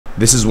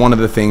this is one of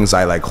the things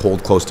I like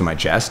hold close to my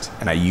chest,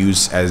 and I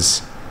use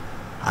as,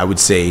 I would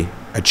say,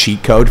 a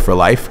cheat code for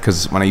life.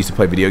 Because when I used to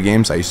play video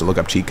games, I used to look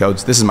up cheat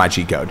codes. This is my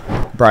cheat code.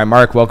 Brian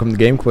Mark, welcome to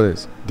Game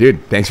Quiz.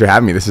 Dude, thanks for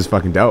having me. This is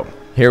fucking dope.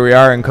 Here we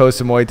are in Koh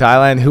Samui,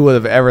 Thailand. Who would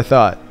have ever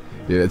thought?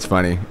 Dude, it's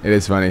funny. It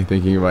is funny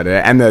thinking about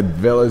it. And the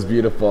villa's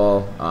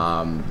beautiful.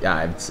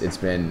 Yeah, it's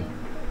been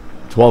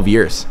 12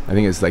 years. I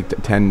think it's like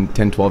 10,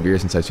 12 years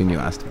since I've seen you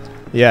last.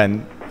 Yeah,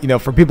 and you know,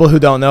 for people who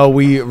don't know,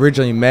 we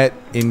originally met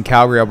in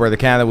Calgary, Alberta,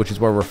 Canada, which is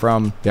where we're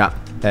from. Yeah.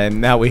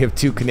 And now we have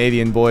two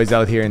Canadian boys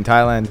out here in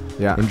Thailand,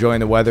 enjoying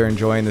the weather,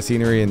 enjoying the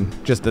scenery,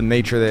 and just the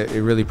nature that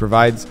it really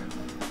provides.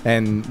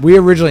 And we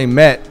originally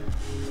met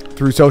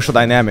through social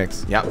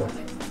dynamics. Yeah.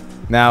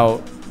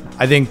 Now,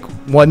 I think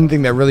one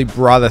thing that really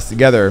brought us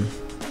together,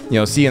 you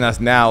know, seeing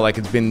us now, like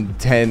it's been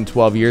 10,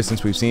 12 years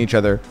since we've seen each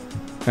other.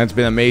 And it's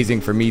been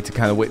amazing for me to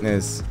kind of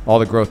witness all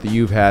the growth that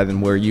you've had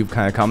and where you've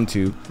kind of come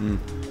to.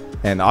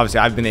 And obviously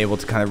I've been able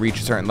to kind of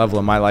reach a certain level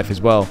in my life as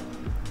well.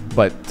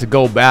 But to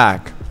go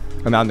back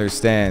and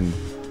understand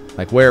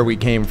like where we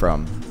came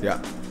from.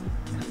 Yeah.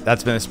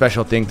 That's been a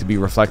special thing to be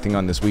reflecting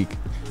on this week.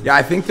 Yeah,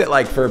 I think that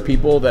like for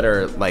people that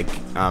are like,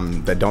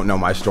 that don't know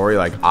my story,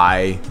 like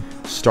I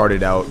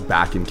started out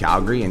back in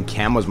Calgary and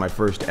Cam was my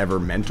first ever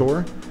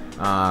mentor.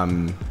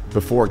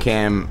 Before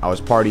Cam, I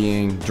was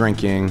partying,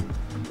 drinking.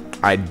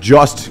 I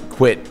just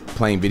quit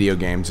playing video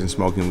games and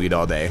smoking weed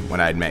all day when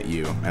I had met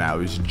you, and I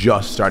was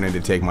just starting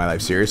to take my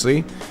life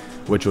seriously,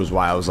 which was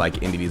why I was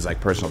like into these like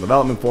personal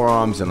development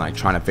forums and like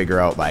trying to figure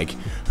out like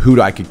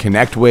who I could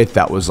connect with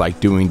that was like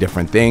doing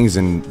different things.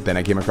 And then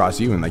I came across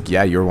you and like,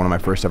 yeah, you're one of my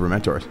first ever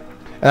mentors.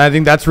 And I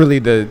think that's really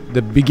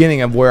the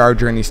beginning of where our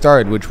journey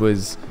started, which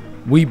was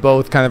we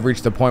both kind of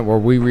reached the point where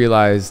we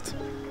realized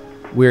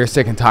we were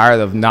sick and tired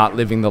of not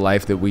living the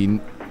life that we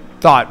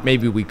thought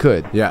maybe we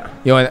could. Yeah.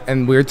 You know,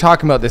 and we were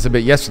talking about this a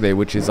bit yesterday,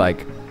 which is like,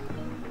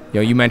 you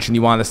know, you mentioned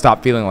you wanted to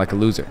stop feeling like a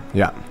loser.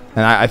 Yeah.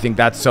 And I think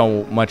that's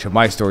so much of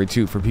my story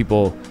too, for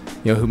people,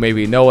 you know, who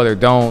maybe know it or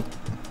don't.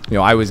 You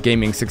know, I was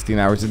gaming 16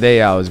 hours a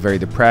day. I was very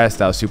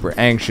depressed. I was super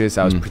anxious.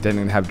 I was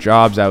pretending to have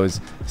jobs. I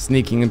was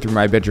sneaking in through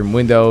my bedroom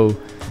window,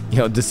 you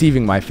know,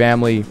 deceiving my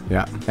family.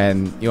 Yeah.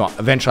 And, you know,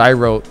 eventually I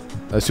wrote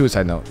a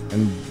suicide note.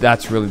 And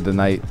that's really the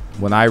night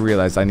when I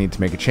realized I need to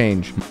make a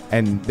change.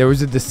 And there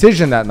was a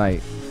decision that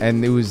night.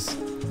 And it was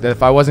that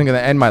if I wasn't going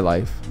to end my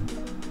life,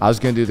 I was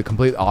going to do the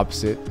complete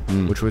opposite,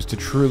 which was to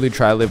truly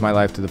try to live my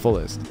life to the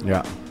fullest.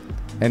 Yeah.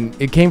 And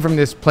it came from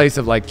this place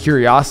of like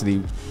curiosity.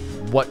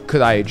 What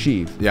could I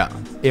achieve? Yeah.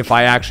 If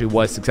I actually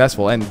was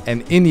successful, and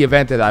in the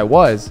event that I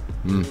was,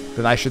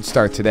 then I should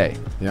start today.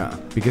 Yeah.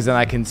 Because then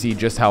I can see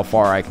just how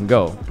far I can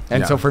go.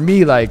 And Yeah. so for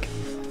me, like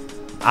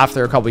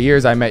after a couple of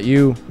years, I met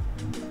you,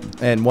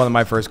 and one of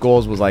my first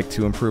goals was like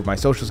to improve my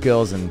social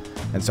skills and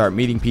start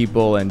meeting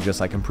people and just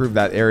like improve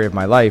that area of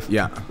my life.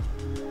 Yeah.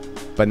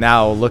 But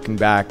now looking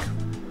back,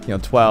 you know,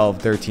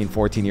 12, 13,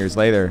 14 years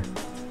later,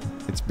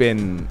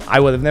 I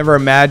would have never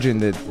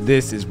imagined that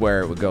this is where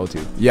it would go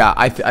to. Yeah,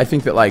 I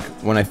think that like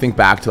when I think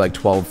back to like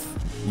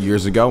 12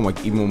 years ago,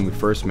 like even when we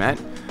first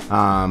met,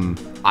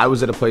 I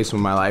was at a place in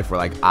my life where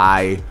like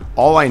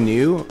all I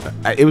knew,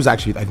 it was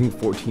actually I think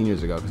 14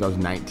 years ago because I was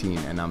 19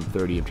 and I'm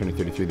 30, I'm turning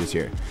 33 this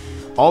year.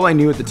 All I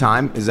knew at the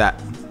time is that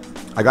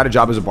I got a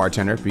job as a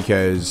bartender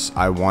because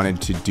I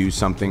wanted to do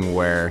something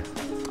where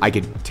I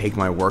could take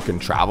my work and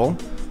travel.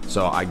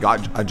 So I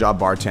got a job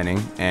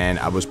bartending and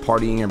I was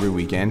partying every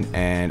weekend,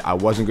 and I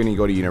wasn't going to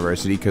go to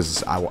university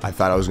because I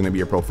thought I was going to be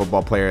a pro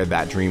football player.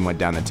 That dream went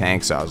down the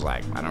tank. So I was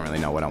like, I don't really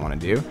know what I want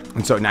to do.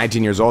 And so at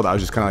 19 years old, I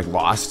was just kind of like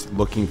lost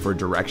looking for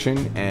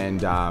direction.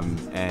 And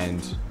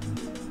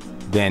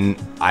then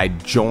I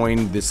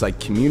joined this like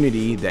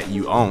community that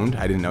you owned.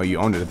 I didn't know you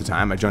owned it at the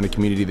time. I joined a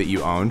community that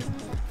you owned,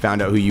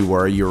 found out who you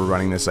were. You were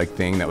running this like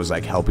thing that was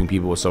like helping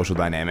people with social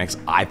dynamics.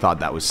 I thought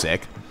that was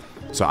sick.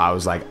 So I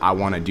was like, I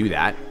want to do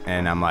that.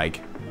 And I'm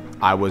like,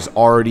 I was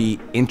already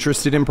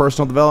interested in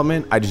personal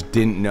development. I just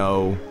didn't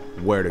know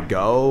where to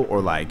go or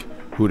like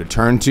who to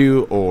turn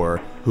to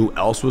or who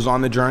else was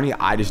on the journey.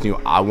 I just knew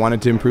I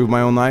wanted to improve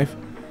my own life.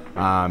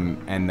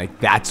 And like,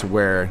 that's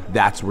where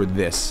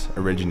this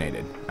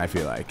originated, I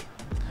feel like.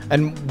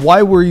 And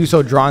why were you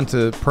so drawn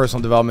to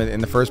personal development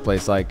in the first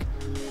place? Like,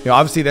 you know,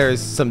 obviously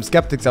there's some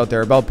skeptics out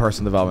there about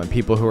personal development.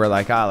 People who are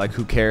like, like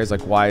who cares?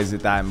 Like, why is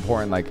it that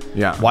important? Like,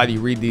 why do you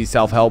read these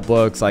self-help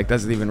books? Like,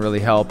 does it even really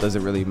help? Does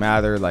it really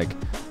matter? Like,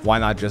 why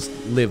not just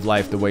live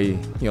life the way, you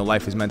know,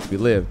 life is meant to be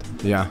lived?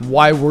 Yeah.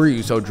 Why were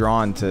you so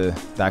drawn to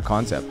that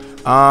concept?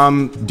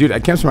 Dude,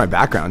 it comes from my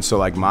background. So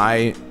like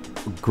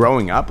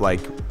growing up,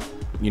 like,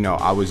 you know,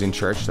 I was in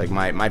church. Like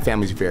my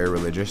family's very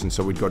religious. And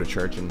so we'd go to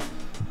church, and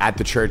at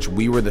the church,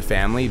 we were the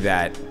family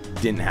that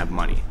didn't have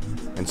money.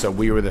 And so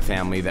we were the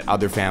family that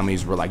other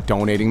families were like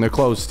donating their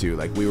clothes to.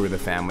 Like we were the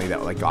family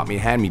that like got me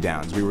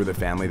hand-me-downs. We were the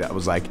family that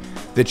was like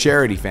the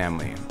charity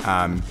family.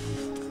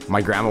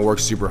 my grandma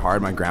works super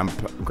hard. My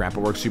grandpa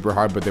works super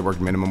hard, but they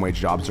worked minimum wage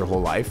jobs their whole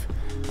life.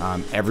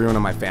 Everyone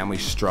in my family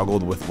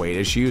struggled with weight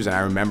issues. And I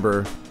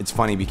remember, it's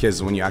funny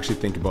because when you actually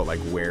think about like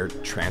where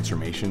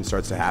transformation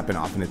starts to happen,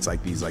 often it's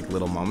like these like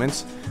little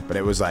moments. But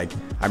it was like,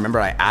 I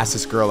remember I asked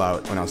this girl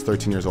out when I was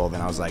 13 years old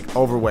and I was like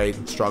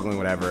overweight, struggling,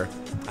 whatever.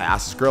 I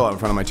asked this girl out in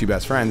front of my two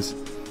best friends.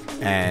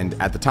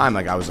 And at the time,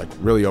 like I was like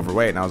really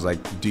overweight and I was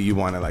like, do you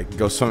want to like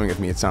go swimming with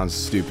me? It sounds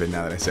stupid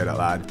now that I say it out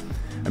loud.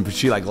 And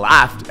she like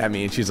laughed at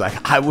me and she's like,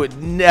 I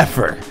would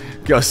never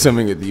go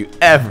swimming with you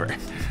ever.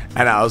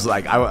 And I was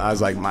like,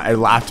 I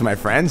laughed to my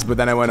friends, but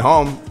then I went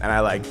home and I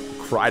like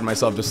cried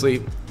myself to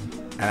sleep.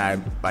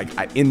 And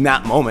in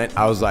that moment,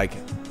 I was like,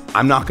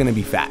 I'm not gonna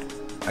be fat.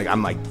 Like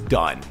I'm like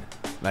done,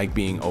 like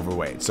being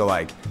overweight. So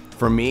like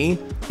for me,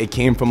 it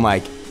came from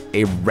like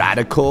a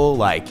radical,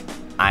 like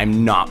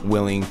I'm not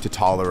willing to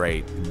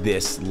tolerate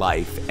this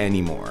life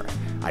anymore.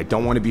 I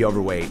don't want to be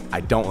overweight. I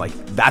don't like,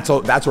 that's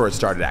where it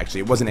started actually.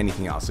 It wasn't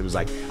anything else. It was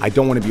like, I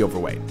don't want to be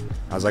overweight.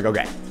 I was like,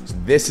 okay, so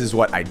this is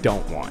what I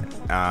don't want.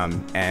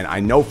 And I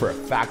know for a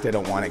fact I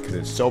don't want it because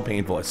it's so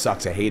painful. It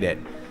sucks. I hate it.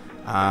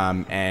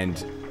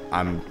 And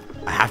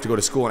I have to go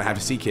to school and I have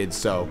to see kids.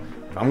 So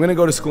if I'm going to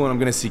go to school and I'm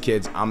going to see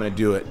kids, I'm going to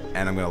do it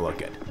and I'm going to look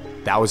good.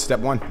 That was step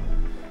one.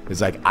 It's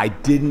like, I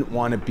didn't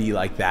want to be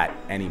like that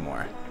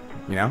anymore,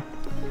 you know?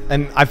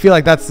 And I feel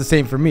like that's the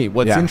same for me.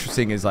 What's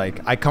interesting is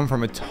like I come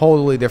from a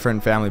totally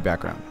different family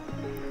background.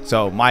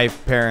 So my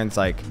parents,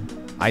 like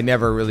I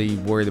never really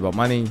worried about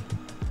money.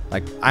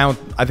 Like I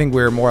think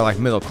we were more like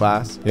middle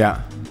class.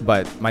 Yeah.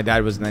 But my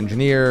dad was an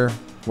engineer,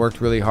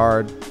 worked really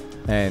hard,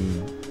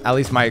 and at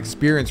least my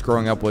experience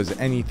growing up was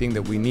anything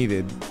that we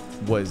needed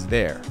was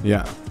there.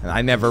 Yeah. And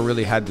I never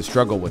really had to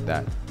struggle with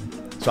that.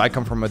 So I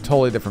come from a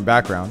totally different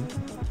background.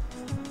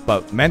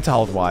 But mental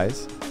health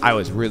wise, I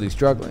was really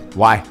struggling.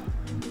 Why?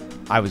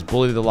 I was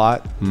bullied a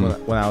lot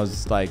when I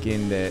was like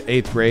in the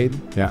 8th grade.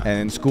 Yeah.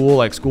 And in school,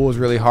 like school was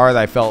really hard.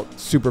 I felt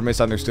super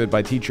misunderstood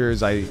by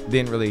teachers. I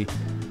didn't really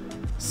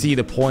see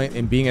the point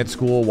in being at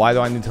school. Why do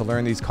I need to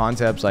learn these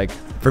concepts? Like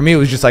for me, it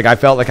was just like I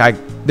felt like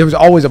there was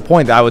always a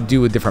point that I would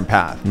do a different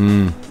path.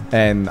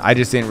 And I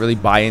just didn't really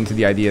buy into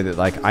the idea that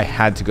like I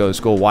had to go to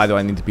school. Why do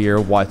I need to be here?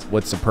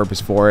 What's the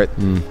purpose for it?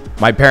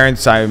 My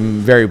parents, I'm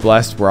very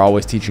blessed, were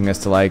always teaching us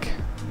to like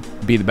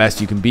be the best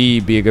you can be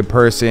a good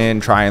person,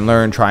 try and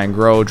learn, try and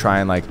grow, try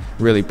and like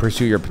really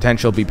pursue your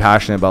potential, be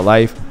passionate about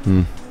life.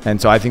 And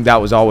so I think that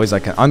was always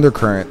like an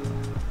undercurrent.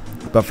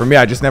 But for me,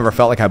 I just never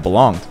felt like I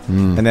belonged.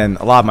 And then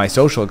a lot of my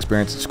social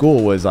experience at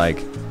school was like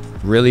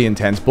really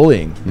intense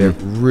bullying that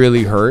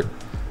really hurt.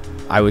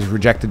 I was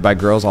rejected by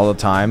girls all the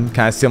time,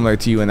 kind of similar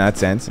to you in that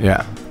sense.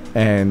 Yeah.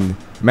 And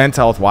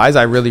mental health wise,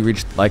 I really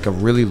reached like a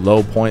really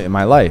low point in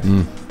my life.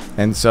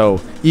 And so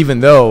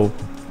even though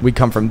we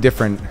come from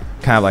different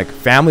kind of like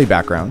family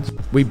backgrounds,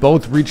 we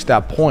both reached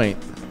that point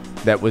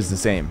that was the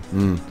same,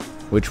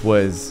 which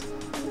was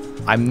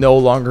I'm no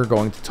longer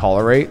going to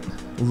tolerate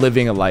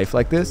living a life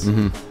like this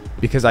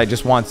because I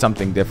just want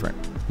something different.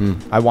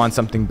 I want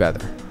something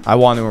better. I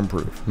want to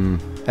improve.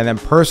 And then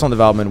personal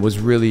development was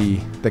really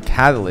the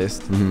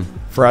catalyst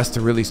for us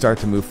to really start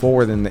to move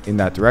forward in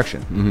that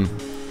direction.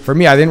 For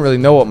me, I didn't really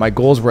know what my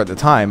goals were at the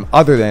time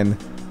other than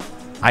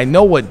I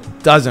know what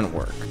doesn't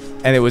work.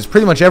 And it was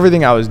pretty much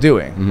everything I was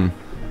doing.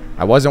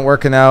 I wasn't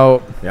working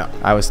out. Yeah.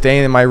 I was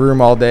staying in my room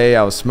all day.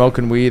 I was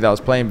smoking weed. I was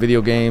playing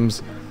video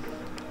games.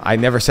 I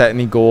never set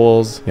any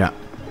goals. Yeah.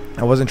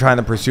 I wasn't trying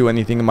to pursue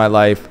anything in my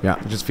life.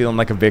 Yeah. Just feeling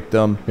like a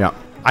victim. Yeah.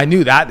 I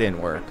knew that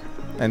didn't work.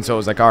 And so it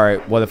was like, all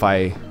right, what if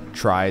I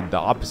tried the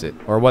opposite?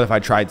 Or what if I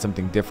tried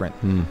something different?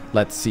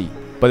 Let's see.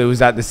 But it was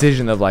that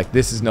decision of like,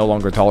 this is no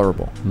longer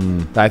tolerable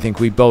that I think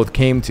we both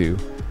came to.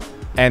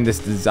 And this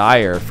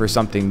desire for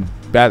something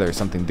better,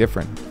 something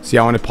different. See,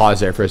 I want to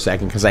pause there for a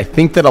second because I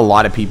think that a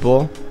lot of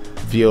people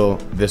feel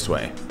this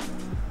way.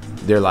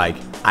 They're like,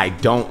 I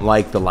don't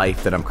like the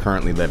life that I'm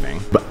currently living.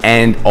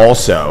 And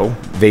also,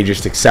 they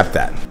just accept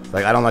that.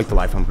 Like, I don't like the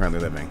life I'm currently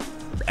living.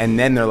 And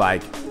then they're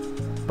like,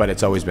 but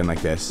it's always been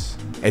like this.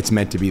 It's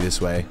meant to be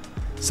this way.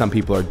 Some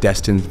people are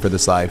destined for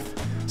this life.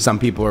 Some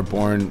people are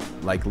born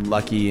like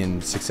lucky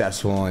and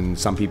successful, and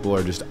some people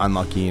are just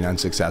unlucky and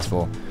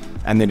unsuccessful.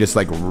 And they just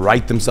like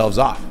write themselves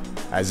off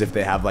as if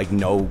they have like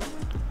no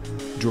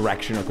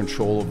direction or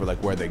control over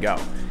like where they go.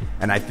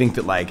 And I think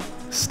that like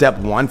step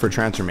one for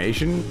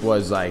transformation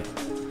was like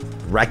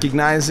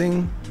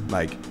recognizing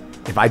like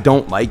if I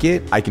don't like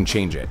it, I can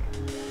change it.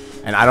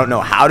 And I don't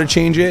know how to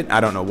change it. I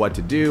don't know what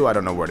to do. I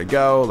don't know where to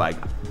go. Like,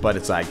 but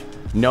it's like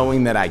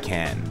knowing that I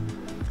can.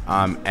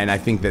 And I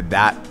think that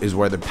that is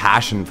where the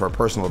passion for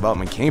personal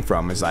development came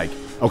from, is like,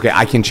 okay,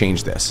 I can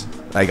change this.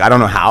 Like, I don't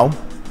know how,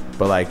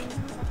 but like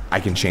I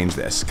can change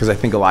this. Because I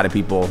think a lot of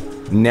people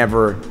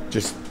never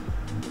just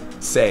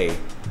say,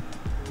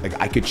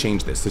 like, I could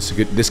change this.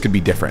 This could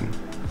be different.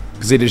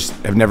 Because they just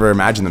have never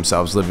imagined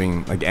themselves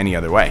living like any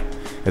other way.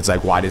 It's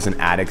like, why does an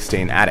addict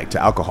stay an addict to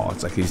alcohol?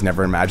 It's like he's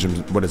never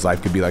imagined what his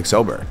life could be like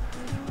sober.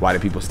 Why do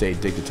people stay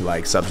addicted to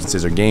like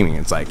substances or gaming?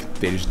 It's like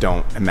they just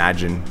don't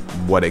imagine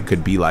what it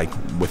could be like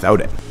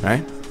without it,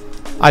 right?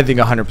 I think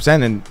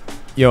 100%. And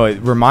you know, it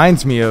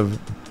reminds me of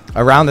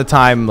around the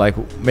time, like,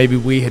 maybe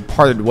we had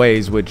parted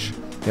ways, which,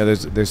 you know,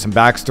 there's some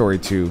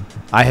backstory to.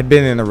 I had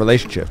been in a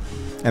relationship,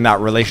 and that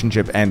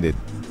relationship ended.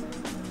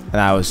 And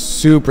I was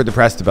super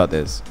depressed about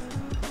this.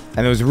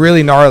 And it was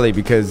really gnarly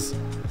because,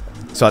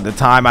 so at the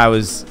time I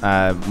was,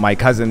 my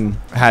cousin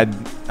had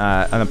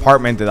an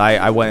apartment that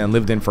I went and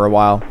lived in for a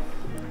while.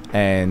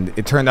 And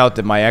it turned out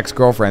that my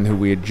ex-girlfriend, who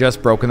we had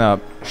just broken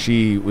up,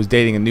 she was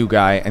dating a new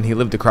guy, and he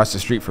lived across the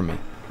street from me.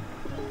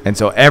 And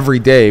so every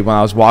day when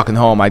I was walking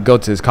home, I'd go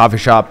to his coffee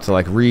shop to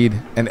like read.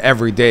 And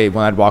every day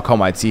when I'd walk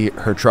home, I'd see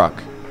her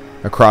truck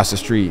across the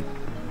street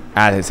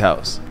at his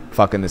house,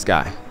 fucking this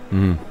guy.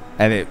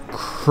 And it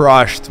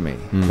crushed me.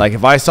 Like,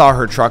 if I saw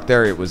her truck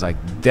there, it was like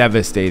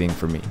devastating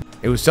for me.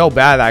 It was so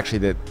bad actually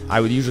that I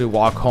would usually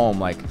walk home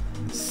like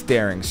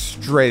staring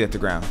straight at the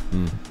ground.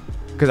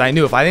 Because I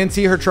knew if I didn't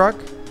see her truck,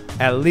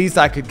 at least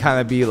I could kind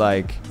of be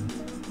like,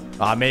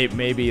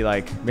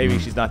 maybe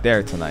she's not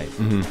there tonight.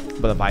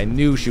 But if I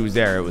knew she was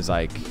there, it was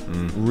like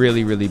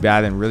really, really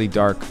bad and really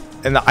dark.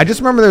 And I just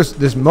remember there's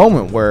this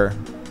moment where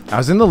I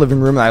was in the living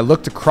room and I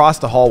looked across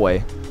the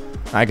hallway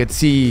and I could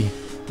see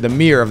the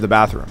mirror of the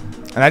bathroom.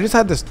 And I just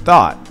had this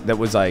thought that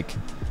was like,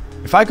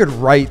 if I could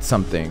write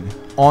something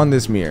on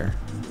this mirror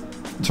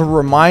to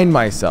remind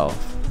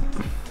myself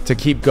to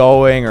keep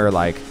going, or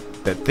like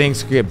that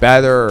things could get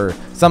better, or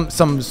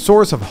some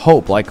source of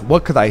hope, like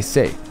what could I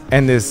say?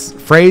 And this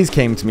phrase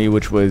came to me,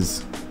 which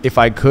was, if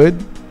I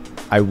could,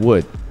 I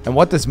would. And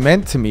what this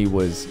meant to me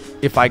was,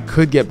 if I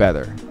could get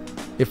better,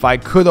 if I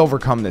could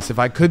overcome this, if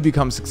I could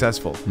become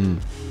successful,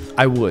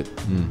 I would.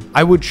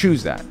 I would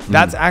choose that.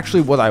 That's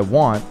actually what I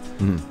want.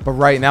 But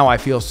right now I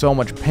feel so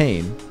much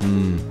pain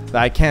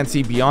that I can't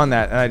see beyond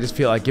that. And I just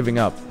feel like giving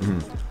up.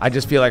 I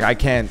just feel like I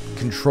can't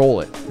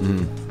control it.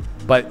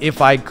 But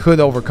if I could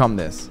overcome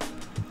this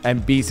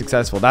and be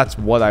successful, that's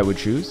what I would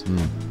choose.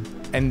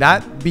 And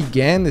that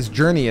began this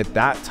journey at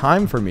that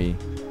time for me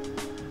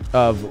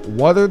of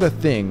what are the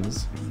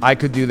things I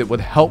could do that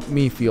would help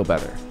me feel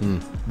better?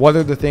 What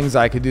are the things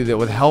I could do that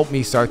would help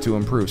me start to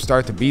improve,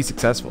 start to be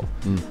successful?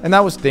 And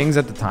that was things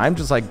at the time,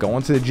 just like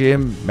going to the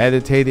gym,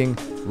 meditating,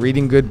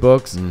 reading good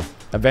books,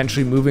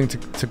 eventually moving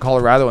to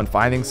Colorado and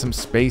finding some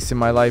space in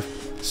my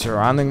life,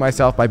 surrounding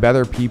myself by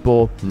better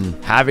people,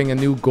 having a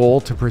new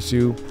goal to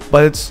pursue.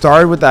 But it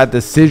started with that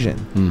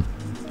decision.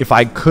 If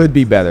I could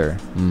be better,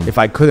 if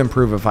I could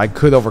improve, if I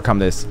could overcome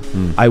this,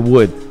 I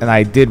would. And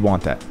I did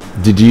want that.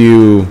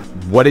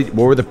 What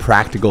were the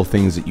practical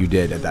things that you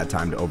did at that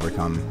time to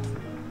overcome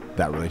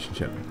that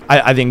relationship?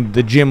 I think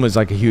the gym was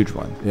like a huge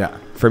one. Yeah.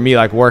 For me,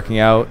 like working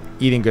out,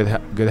 eating good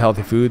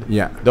healthy food.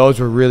 Yeah. Those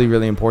were really,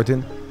 really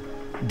important.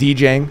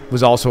 DJing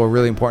was also a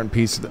really important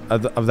piece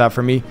of that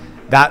for me.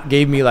 That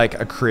gave me like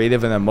a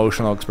creative and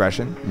emotional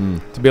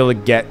expression to be able to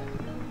get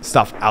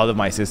stuff out of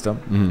my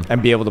system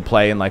and be able to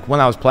play. And like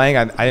when I was playing,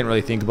 I didn't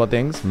really think about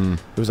things.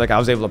 It was like I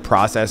was able to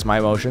process my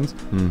emotions.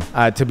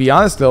 To be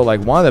honest though,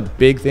 like one of the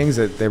big things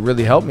that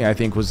really helped me, I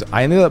think, was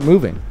I ended up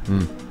moving.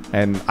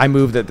 And I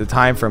moved at the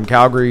time from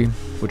Calgary,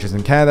 which is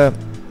in Canada,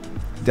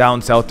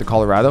 down south to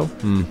Colorado.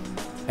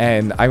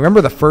 And I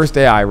remember the first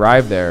day I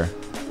arrived there,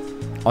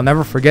 I'll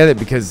never forget it,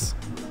 because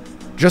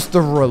just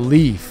the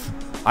relief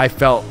I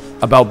felt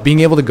about being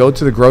able to go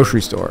to the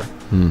grocery store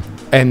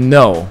and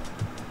know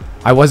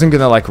I wasn't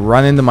gonna like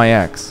run into my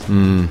ex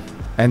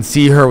and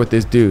see her with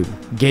this dude,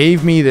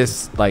 gave me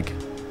this like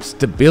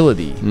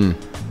stability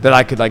that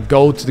I could like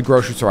go to the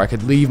grocery store, I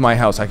could leave my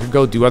house, I could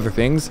go do other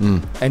things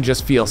and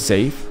just feel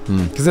safe.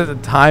 Because at the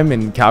time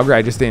in Calgary,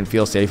 I just didn't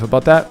feel safe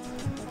about that.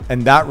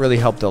 And that really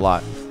helped a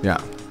lot.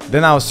 Yeah.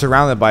 Then I was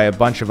surrounded by a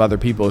bunch of other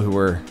people who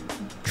were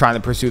trying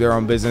to pursue their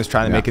own business,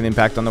 trying to make an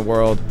impact on the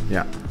world.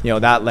 Yeah. You know,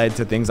 that led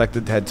to things like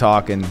the TED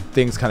Talk, and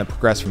things kind of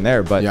progressed from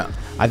there. But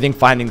I think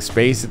finding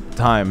space at the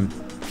time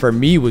for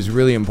me was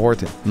really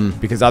important,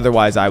 because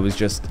otherwise I was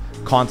just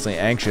constantly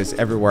anxious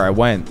everywhere I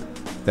went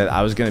that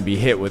I was going to be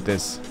hit with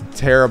this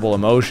terrible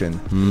emotion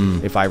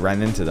if I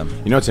ran into them.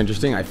 You know what's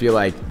interesting? I feel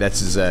like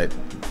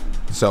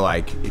so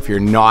like if you're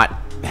not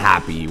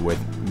happy with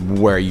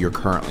where you're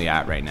currently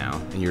at right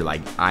now and you're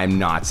like, I'm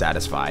not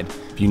satisfied,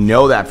 if you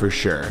know that for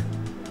sure,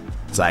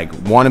 it's like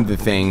one of the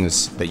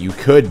things that you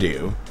could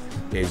do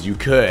is you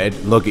could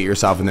look at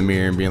yourself in the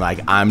mirror and be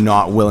like, I'm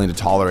not willing to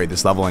tolerate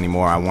this level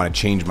anymore, I want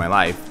to change my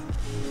life.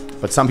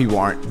 But some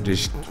people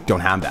just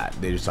don't have that.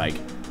 They just like,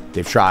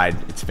 they've tried,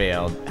 it's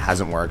failed,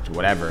 hasn't worked,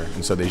 whatever.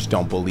 And so they just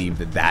don't believe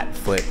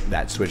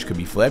that switch could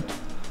be flipped,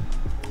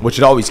 which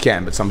it always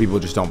can, but some people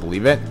just don't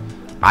believe it.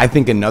 I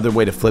think another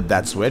way to flip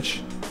that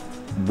switch,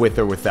 with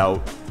or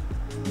without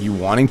you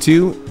wanting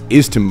to,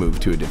 is to move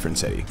to a different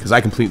city. Because I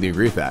completely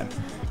agree with that.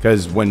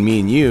 Because when me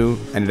and you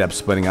ended up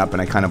splitting up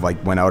and I kind of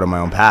like went out on my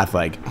own path,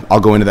 like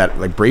I'll go into that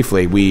like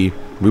briefly. We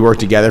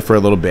worked together for a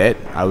little bit.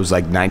 I was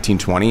like 19,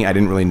 20. I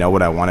didn't really know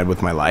what I wanted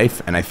with my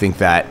life. And I think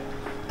that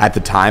at the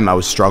time I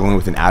was struggling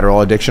with an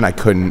Adderall addiction. I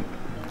couldn't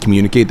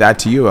communicate that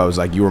to you. I was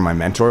like, you were my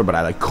mentor, but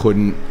I like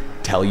couldn't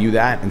tell you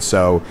that. And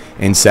so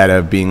instead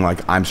of being like,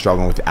 I'm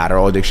struggling with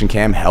Adderall addiction,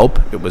 Cam, help,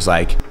 it was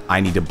like, I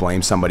need to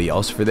blame somebody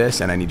else for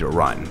this and I need to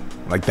run.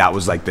 Like that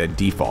was like the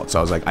default. So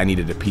I was like, I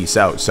needed to peace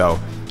out. So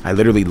I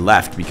literally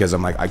left because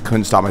I'm like, I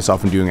couldn't stop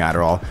myself from doing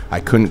Adderall. I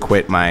couldn't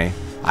quit I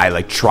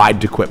like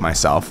tried to quit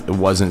myself. It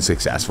wasn't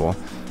successful.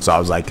 So I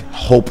was like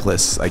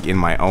hopeless, like in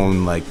my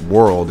own like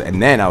world.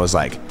 And then I was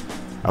like,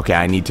 okay,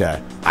 I need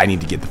to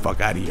get the fuck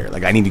out of here.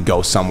 Like I need to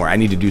go somewhere. I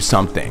need to do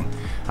something.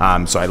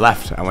 So I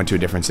left. I went to a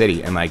different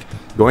city, and like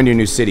going to a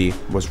new city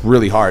was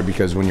really hard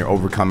because when you're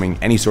overcoming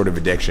any sort of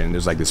addiction,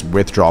 there's like this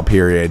withdrawal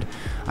period.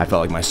 I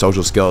felt like my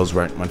social skills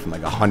went from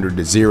like 100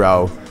 to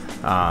 0.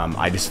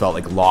 I just felt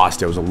like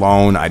lost. I was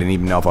alone. I didn't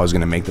even know if I was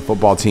going to make the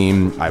football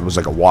team. I was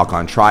like a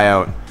walk-on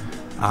tryout.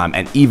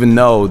 And even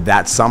though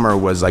that summer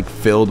was like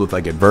filled with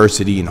like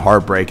adversity and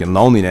heartbreak and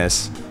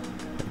loneliness,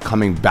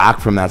 coming back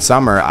from that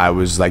summer, I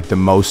was like the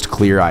most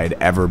clear I had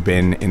ever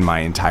been in my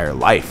entire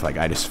life. Like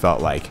I just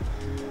felt like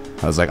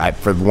I was like,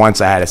 for once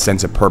I had a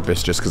sense of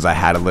purpose just because I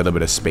had a little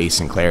bit of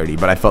space and clarity.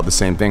 But I felt the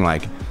same thing.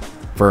 Like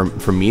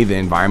for me, the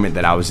environment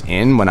that I was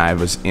in when I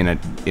was in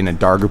a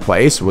darker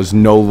place was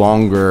no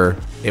longer,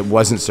 it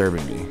wasn't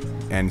serving me.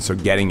 And so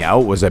getting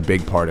out was a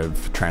big part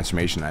of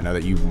transformation. I know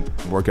that you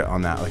work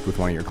on that like with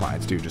one of your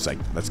clients too. Just like,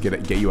 let's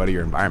get you out of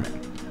your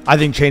environment. I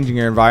think changing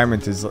your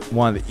environment is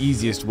one of the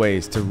easiest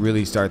ways to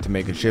really start to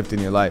make a shift in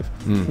your life.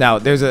 Now,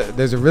 there's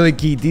a really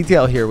key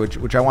detail here,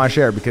 which I want to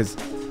share because,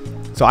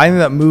 so I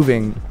ended up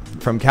moving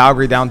from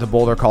Calgary down to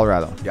Boulder,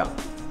 Colorado. Yeah.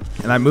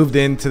 And I moved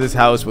into this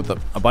house with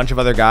a bunch of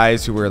other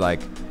guys who were like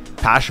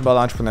passionate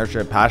about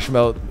entrepreneurship, passionate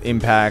about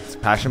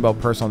impact, passionate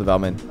about personal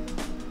development.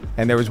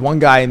 And there was one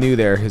guy I knew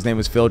there. His name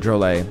was Phil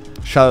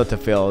Drolet. Shout out to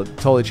Phil. It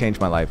totally changed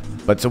my life.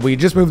 But so we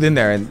just moved in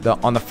there, and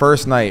on the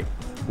first night,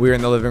 we were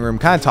in the living room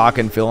kind of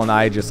talking, Phil and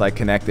I just like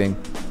connecting.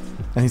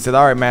 And he said,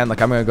 all right, man,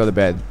 like I'm going to go to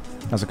bed.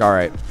 I was like, all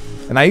right.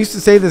 And I used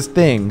to say this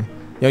thing,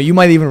 you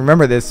might even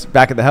remember this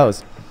back at the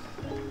house.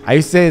 I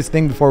used to say this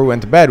thing before we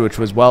went to bed, which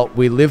was, well,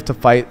 we live to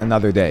fight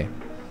another day.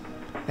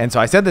 And so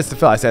I said this to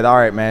Phil. I said, all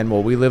right, man,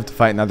 well, we live to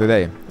fight another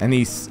day. And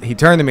he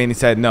turned to me and he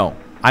said, no,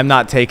 I'm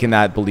not taking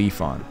that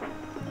belief on.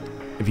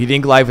 If you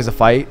think life is a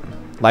fight,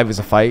 life is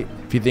a fight.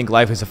 If you think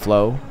life is a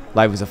flow,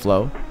 life is a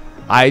flow.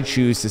 I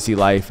choose to see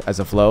life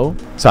as a flow,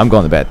 so I'm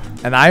going to bed.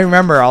 And I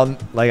remember,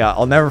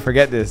 I'll never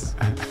forget this.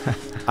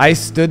 I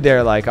stood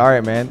there like, all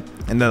right, man.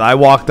 And then I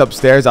walked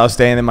upstairs. I was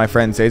staying in my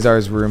friend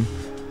Cesar's room.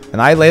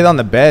 And I laid on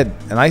the bed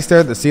and I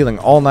stared at the ceiling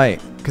all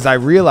night because I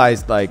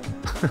realized like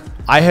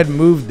I had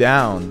moved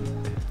down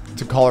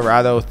to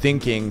Colorado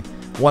thinking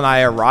when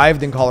I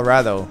arrived in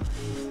Colorado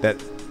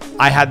that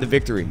I had the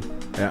victory.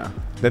 Yeah.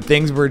 That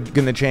things were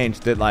going to change,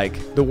 that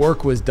like the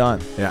work was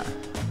done. Yeah.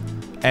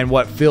 And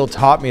what Phil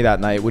taught me that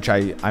night, which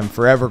I'm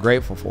forever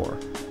grateful for,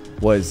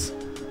 was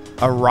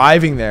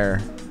arriving there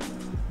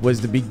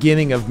was the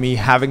beginning of me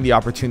having the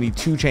opportunity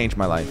to change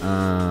my life.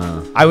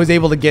 I was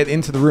able to get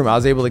into the room. I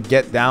was able to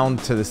get down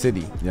to the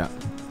city. Yeah.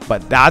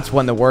 But that's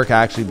when the work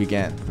actually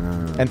began.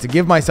 And to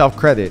give myself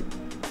credit,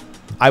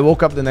 I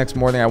woke up the next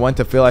morning. I went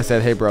to Phil. I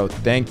said, hey, bro,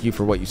 thank you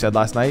for what you said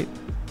last night.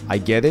 I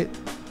get it.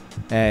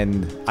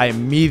 And I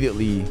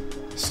immediately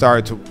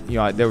started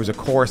to, there was a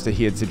course that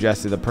he had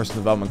suggested, a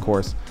personal development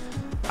course.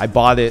 I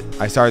bought it.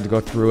 I started to go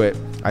through it.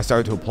 I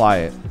started to apply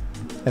it.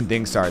 And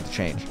things started to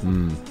change.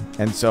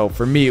 And so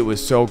for me, it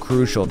was so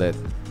crucial that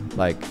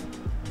like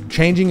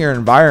changing your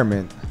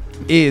environment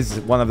is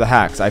one of the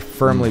hacks. I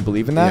firmly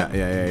believe in that.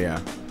 Yeah.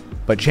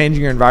 But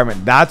changing your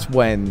environment, that's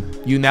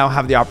when you now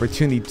have the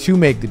opportunity to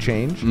make the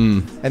change.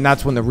 And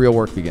that's when the real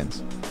work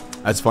begins.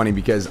 That's funny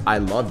because I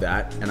love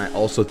that. And I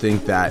also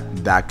think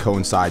that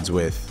coincides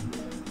with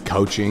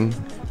coaching,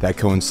 that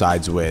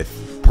coincides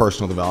with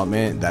personal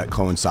development, that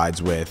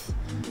coincides with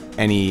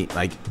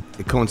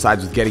it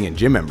coincides with getting a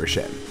gym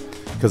membership.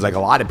 Because like a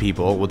lot of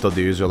people, what they'll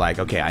do is they're like,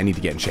 okay, I need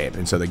to get in shape.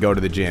 And so they go to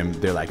the gym.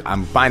 They're like,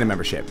 I'm buying a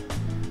membership.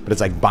 But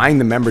it's like buying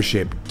the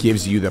membership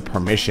gives you the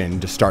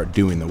permission to start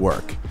doing the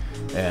work.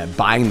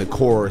 Buying the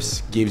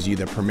course gives you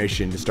the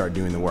permission to start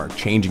doing the work.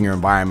 Changing your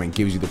environment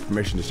gives you the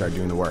permission to start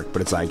doing the work.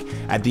 But it's like,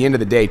 at the end of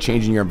the day,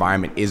 changing your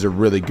environment is a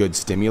really good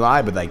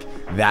stimuli, but like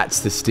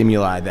that's the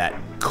stimuli that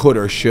could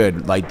or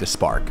should light the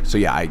spark. So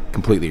yeah, I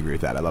completely agree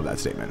with that. I love that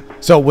statement.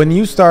 So when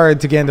you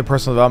started to get into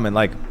personal development,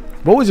 like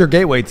what was your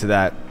gateway to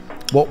that?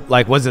 What,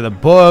 like, was it a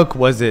book?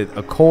 Was it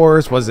a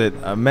course? Was it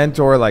a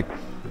mentor? Like,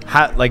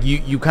 how, like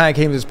you kind of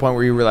came to this point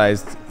where you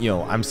realized,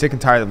 I'm sick and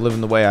tired of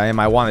living the way I am.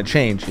 I want to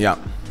change. Yeah.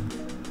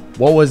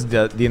 What was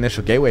the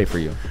initial gateway for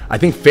you? I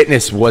think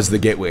fitness was the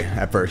gateway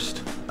at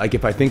first. Like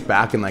if I think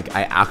back and like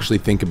I actually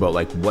think about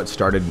like what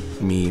started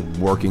me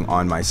working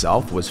on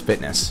myself was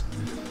fitness.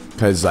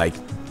 Because like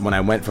when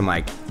I went from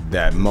like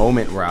the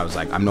moment where I was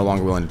like, I'm no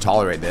longer willing to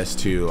tolerate this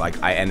to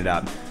like I ended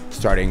up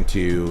starting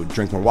to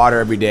drink more water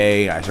every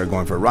day. I started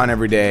going for a run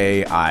every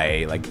day.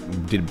 I like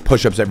did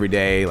push-ups every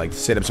day, like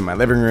sit-ups in my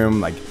living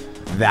room. Like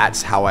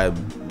that's how I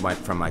went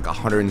from like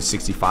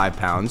 165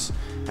 pounds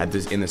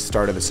in the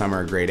start of the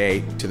summer of grade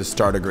 8 to the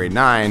start of grade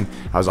 9,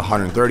 I was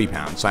 130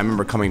 pounds. So I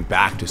remember coming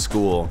back to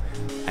school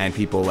and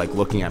people like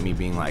looking at me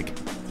being like,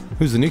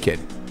 who's the new kid?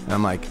 And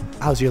I'm like,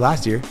 I was here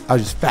last year. I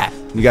was just fat.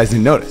 You guys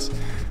didn't notice.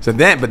 So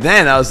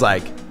then I was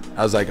like,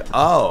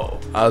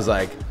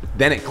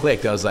 then it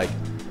clicked. I was like,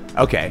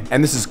 okay.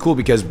 And this is cool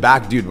because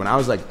back, dude, when I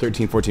was like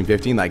 13, 14,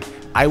 15, like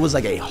I was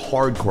like a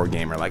hardcore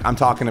gamer. Like I'm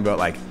talking about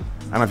like,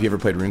 I don't know if you ever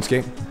played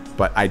RuneScape,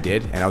 but I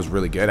did, and I was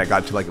really good. I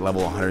got to like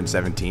level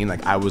 117.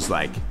 Like I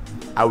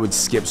would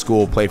skip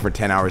school, play for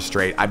 10 hours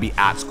straight. I'd be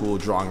at school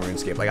drawing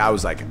RuneScape. Like I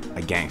was like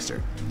a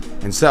gangster.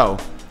 And so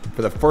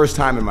for the first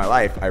time in my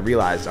life, I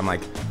realized I'm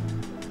like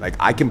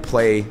I can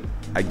play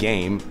a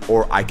game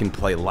or I can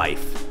play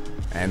life.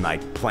 And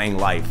like playing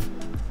life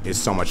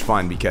is so much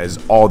fun because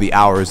all the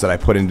hours that I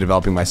put into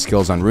developing my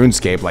skills on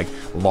RuneScape, like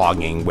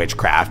logging,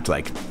 witchcraft,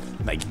 like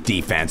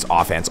defense,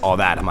 offense, all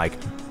that, I'm like,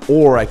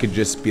 or I could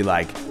just be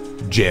like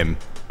gym,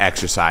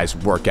 exercise,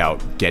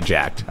 workout, get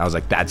jacked. I was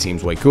like, that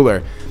seems way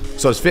cooler.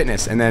 So it's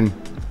fitness. And then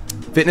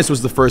fitness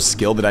was the first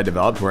skill that I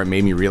developed where it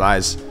made me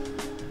realize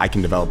I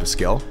can develop a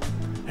skill.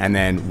 And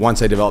then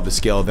once I developed the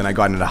skill, then I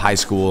got into high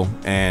school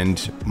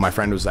and my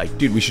friend was like,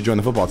 dude, we should join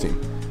the football team.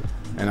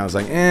 And I was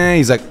like,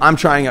 he's like, I'm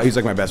trying out. He's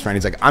like my best friend.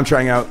 He's like, I'm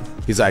trying out.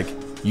 He's like,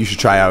 you should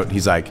try out.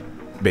 He's like,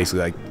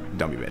 basically like,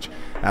 don't be a bitch.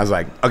 And I was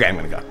like, okay, I'm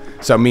going to go.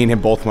 So me and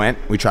him both went.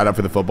 We tried out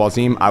for the football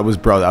team. I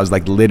was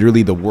like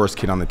literally the worst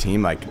kid on the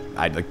team. Like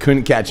I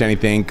couldn't catch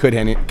anything,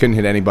 couldn't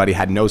hit anybody,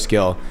 had no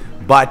skill.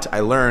 But I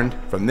learned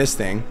from this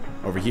thing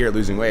over here,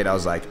 losing weight. I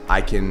was like,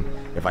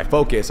 if I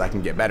focus, I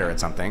can get better at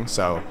something.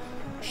 So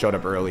showed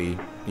up early,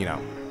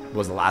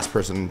 was the last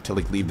person to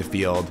like leave the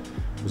field,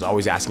 was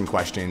always asking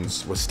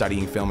questions, was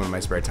studying film in my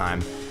spare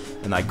time.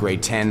 In like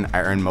grade 10,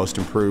 I earned most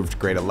improved.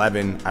 Grade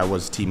 11, I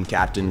was team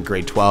captain.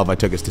 Grade 12, I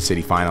took us to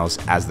city finals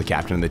as the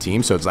captain of the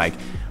team. So it's like,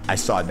 I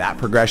saw that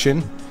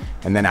progression.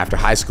 And then after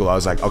high school, I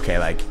was like, okay,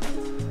 like,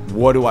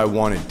 what do I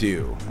want to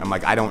do? I'm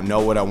like, I don't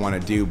know what I want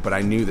to do, but I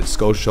knew that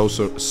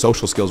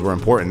social skills were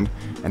important.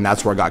 And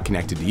that's where I got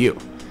connected to you.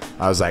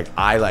 I was like,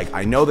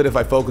 I know that if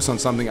I focus on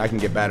something, I can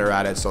get better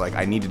at it. So like,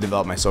 I need to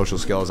develop my social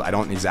skills. I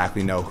don't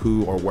exactly know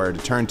who or where to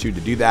turn to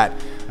do that.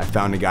 I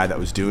found a guy that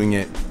was doing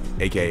it,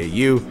 AKA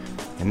you.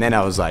 And then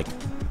I was like,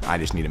 I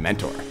just need a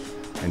mentor.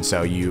 And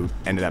so you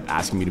ended up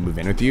asking me to move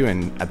in with you.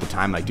 And at the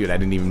time, like, dude, I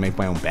didn't even make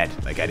my own bed.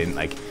 Like I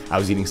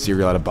was eating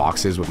cereal out of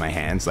boxes with my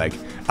hands. Like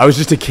I was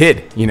just a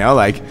kid,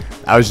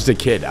 I was just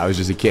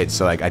a kid.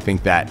 So like, I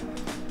think that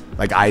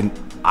like,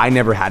 I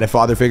never had a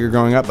father figure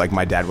growing up. Like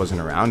my dad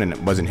wasn't around and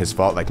it wasn't his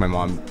fault. Like me and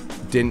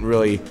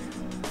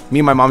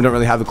my mom don't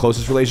really have the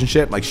closest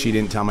relationship. Like she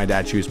didn't tell my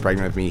dad she was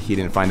pregnant with me. He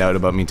didn't find out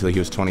about me until he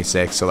was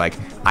 26. So like,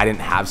 I didn't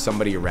have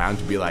somebody around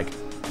to be like,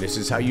 this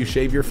is how you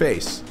shave your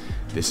face.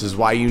 This is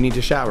why you need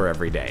to shower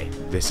every day.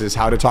 This is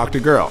how to talk to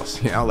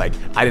girls. Like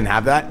I didn't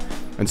have that.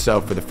 And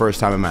so for the first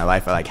time in my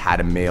life, I like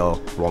had a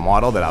male role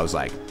model that I was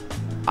like,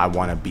 I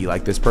want to be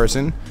like this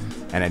person.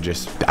 And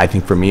I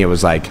think for me, it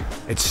was like,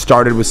 it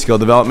started with skill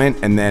development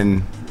and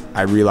then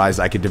I realized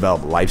I could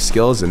develop life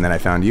skills and then I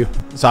found you.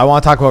 So I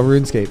want to talk about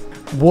RuneScape.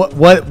 What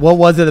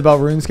was it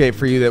about RuneScape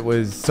for you that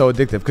was so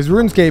addictive? Because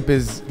RuneScape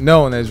is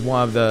known as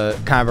one of the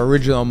kind of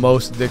original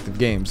most addictive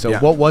games. So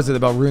What was it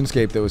about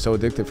RuneScape that was so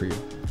addictive for you?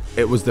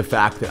 It was the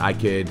fact that I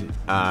could,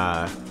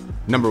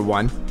 number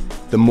one,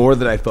 the more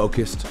that I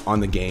focused on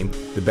the game,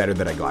 the better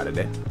that I got at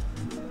it.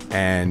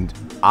 And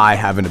I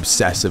have an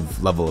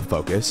obsessive level of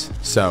focus.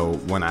 So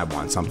when I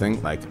want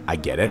something, like I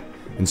get it.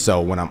 And so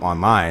when I'm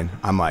online,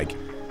 I'm like,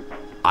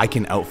 I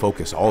can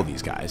outfocus all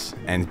these guys.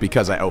 And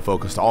because I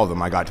outfocused all of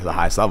them, I got to the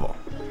highest level.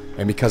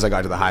 And because I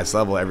got to the highest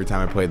level, every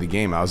time I played the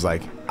game, I was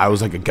like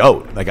a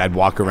goat. Like I'd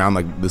walk around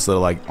like this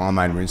little like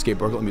online RuneScape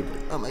circle and be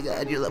like, oh my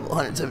God, you're level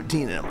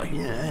 117. And I'm like,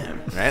 yeah, I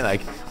am. Right?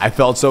 Like I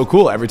felt so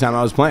cool every time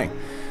I was playing.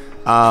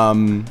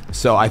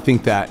 So I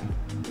think that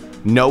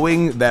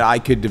knowing that I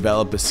could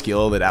develop a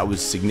skill that I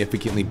was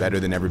significantly better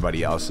than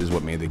everybody else is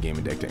what made the game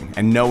addicting.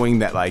 And knowing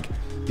that like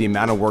the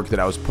amount of work that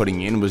I was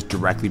putting in was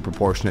directly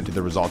proportionate to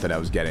the result that I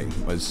was getting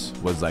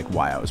was like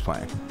why I was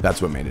playing.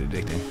 That's what made it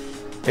addicting.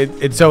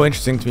 It's so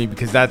interesting to me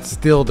because that's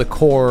still the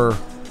core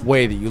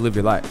way that you live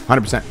your life.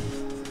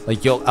 100%.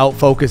 Like you'll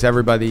outfocus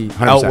everybody,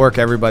 100%. Outwork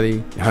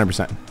everybody.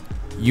 100%.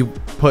 You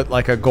put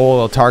like a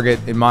goal, a target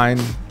in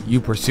mind, you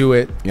pursue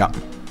it. Yeah.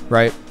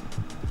 Right?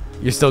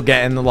 You're still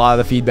getting a lot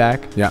of the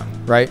feedback. Yeah.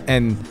 Right?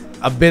 And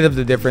a bit of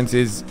the difference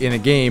is in a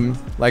game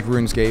like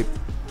RuneScape,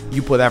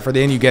 you put effort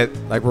in, you get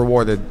like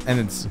rewarded and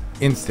it's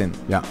instant.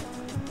 Yeah.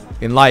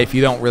 In life,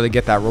 you don't really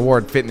get that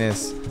reward.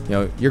 Fitness,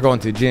 you're going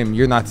to the gym,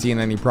 you're not seeing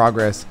any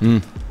progress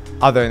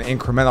other than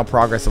incremental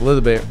progress a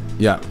little bit.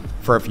 Yeah.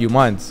 For a few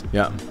months.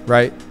 Yeah.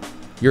 Right?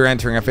 You're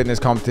entering a fitness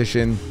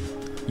competition.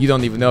 You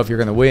don't even know if you're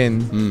going to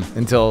win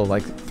until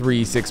like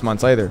 3-6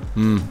 months later.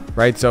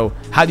 Right? So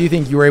how do you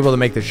think you were able to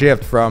make the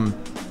shift from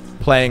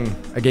playing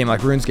a game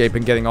like RuneScape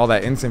and getting all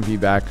that instant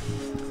feedback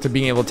to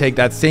being able to take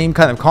that same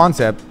kind of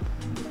concept,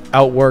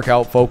 outwork,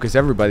 outfocus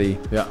everybody,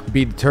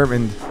 be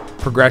determined,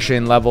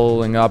 progression,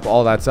 leveling up,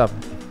 all that stuff?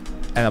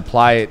 and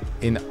apply it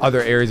in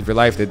other areas of your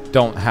life that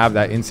don't have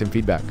that instant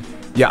feedback?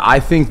 Yeah, I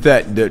think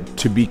that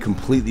to be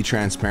completely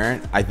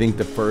transparent, I think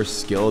the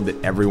first skill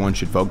that everyone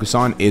should focus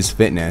on is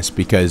fitness,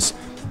 because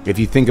if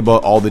you think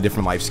about all the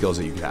different life skills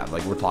that you could have,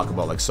 like we're talking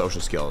about like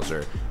social skills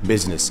or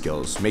business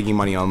skills, making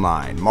money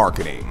online,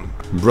 marketing,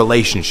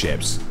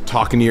 relationships,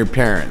 talking to your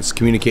parents,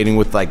 communicating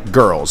with like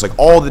girls, like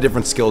all the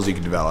different skills you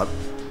could develop,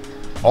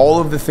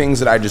 all of the things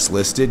that I just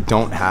listed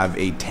don't have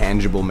a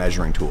tangible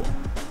measuring tool,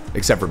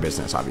 except for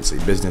business, obviously.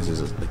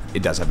 Business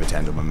it does have a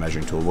tangible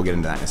measuring tool. We'll get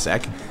into that in a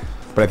sec.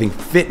 But I think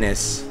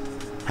fitness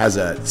has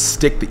a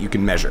stick that you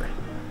can measure.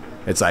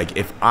 It's like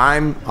if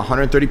I'm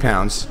 130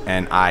 pounds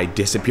and I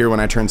disappear when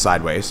I turn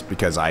sideways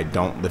because I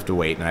don't lift a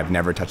weight and I've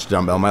never touched a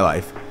dumbbell in my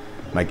life,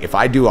 like if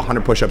I do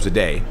 100 push-ups a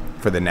day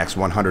for the next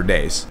 100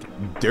 days,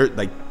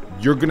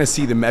 you're gonna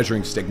see the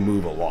measuring stick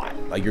move a lot.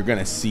 Like you're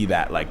gonna see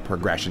that like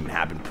progression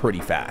happen pretty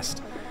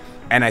fast.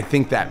 And I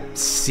think that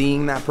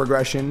seeing that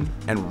progression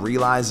and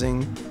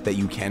realizing that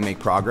you can make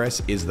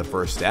progress is the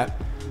first step.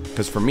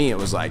 Because for me, it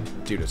was like,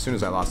 dude, as soon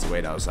as I lost the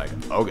weight, I was like,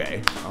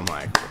 okay. I'm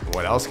like,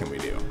 what else can we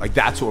do? Like,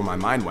 that's where my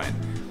mind went.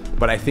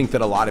 But I think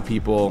that a lot of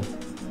people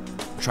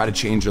try to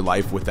change their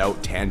life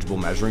without tangible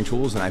measuring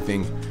tools. And I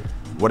think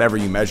whatever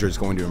you measure is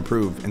going to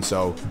improve. And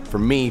so for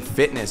me,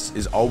 fitness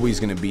is always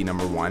going to be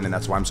number one. And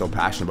that's why I'm so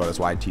passionate about it. That's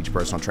why I teach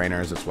personal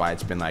trainers. That's why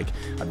it's been like,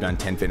 I've done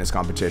 10 fitness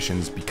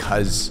competitions,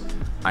 because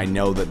I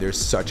know that there's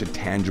such a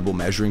tangible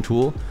measuring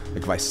tool.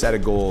 Like if I set a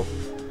goal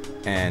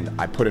and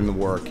I put in the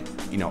work,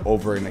 you know,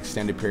 over an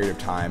extended period of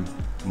time,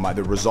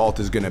 the result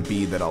is going to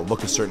be that I'll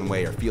look a certain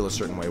way or feel a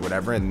certain way,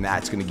 whatever, and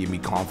that's going to give me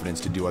confidence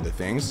to do other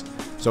things.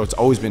 So it's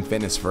always been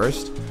fitness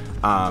first,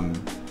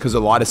 because a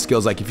lot of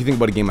skills, like if you think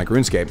about a game like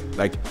RuneScape,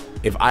 like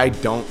if I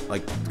don't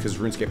like, because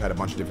RuneScape had a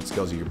bunch of different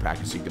skills you could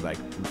practice. You could like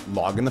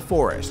log in the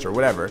forest or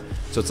whatever.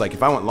 So it's like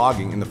if I went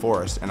logging in the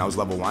forest and I was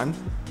level 1,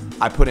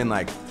 I put in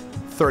like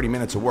 30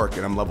 minutes of work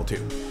and I'm level 2.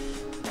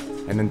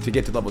 And then to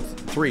get to level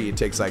 3, it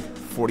takes like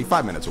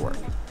 45 minutes of work.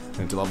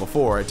 And to level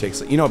 4, it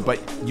takes, you know,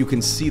 but you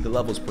can see the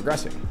levels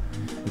progressing.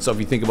 And so if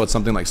you think about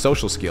something like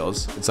social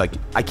skills, it's like,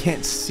 I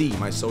can't see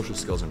my social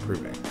skills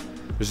improving.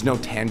 There's no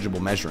tangible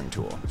measuring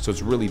tool. So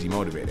it's really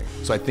demotivating.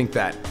 So I think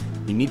that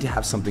you need to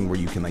have something where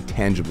you can like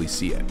tangibly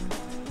see it.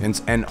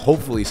 And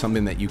hopefully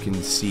something that you can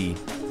see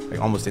like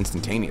almost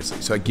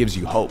instantaneously. So it gives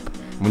you hope.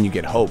 When you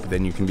get hope,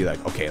 then you can be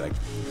like, okay, like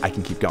I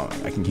can keep going.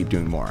 I can keep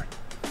doing more.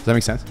 Does that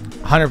make sense?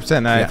 100%.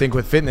 And I think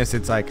with fitness,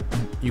 it's like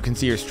you can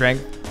see your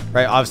strength.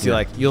 Right, obviously,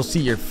 like you'll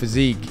see your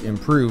physique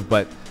improve,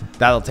 but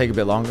that'll take a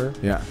bit longer.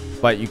 Yeah.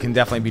 But you can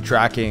definitely be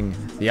tracking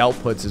the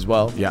outputs as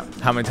well. Yeah.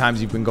 How many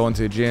times you've been going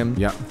to the gym.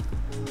 Yeah.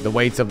 The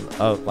weights of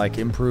like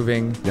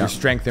improving, your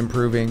strength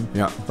improving.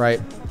 Yeah.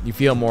 Right. You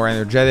feel more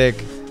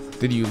energetic.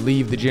 Did you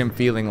leave the gym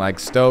feeling like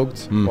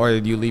stoked, or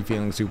did you leave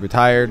feeling super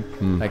tired?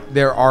 Like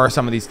there are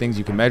some of these things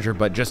you can measure,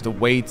 but just the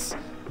weights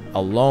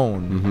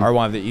alone are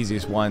one of the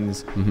easiest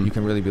ones you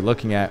can really be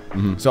looking at.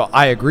 So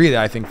I agree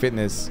that I think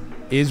fitness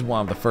is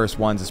one of the first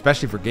ones,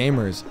 especially for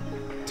gamers,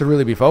 to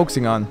really be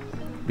focusing on,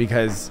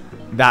 because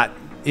that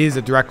is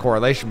a direct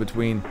correlation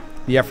between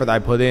the effort I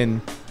put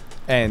in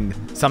and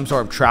some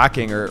sort of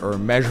tracking or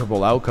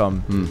measurable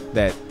outcome.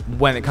 That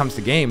when it comes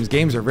to games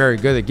are very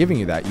good at giving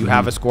you that. You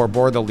have a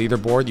scoreboard, the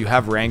leaderboard, you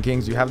have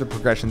rankings, you have the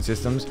progression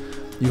systems,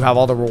 you have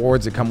all the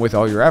rewards that come with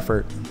all your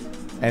effort.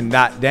 And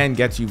that then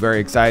gets you very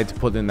excited to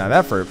put in that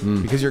effort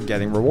because you're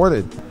getting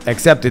rewarded.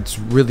 Except it's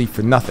really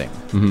for nothing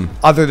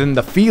other than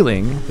the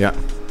feeling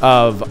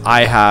of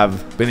I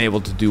have been able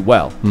to do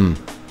well,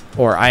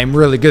 or I'm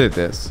really good at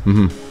this.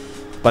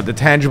 But the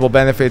tangible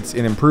benefits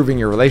in improving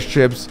your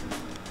relationships,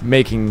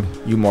 making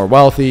you more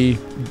wealthy,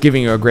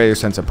 giving you a greater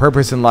sense of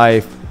purpose in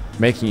life,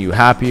 making you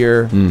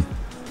happier.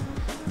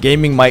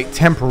 Gaming might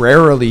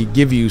temporarily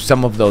give you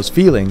some of those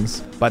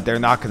feelings, but they're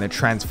not going to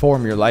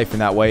transform your life in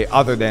that way,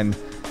 other than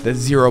the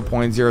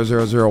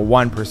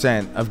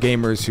 0.0001% of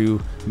gamers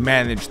who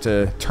manage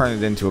to turn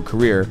it into a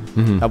career,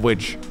 of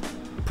which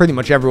pretty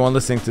much everyone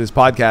listening to this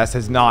podcast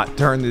has not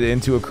turned it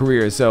into a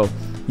career. So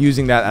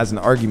using that as an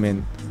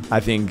argument, I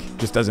think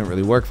just doesn't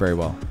really work very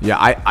well. Yeah,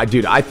 I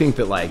think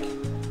that like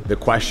the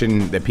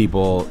question that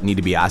people need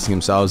to be asking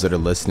themselves that are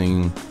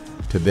listening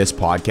to this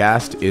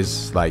podcast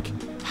is like,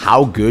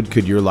 how good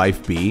could your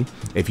life be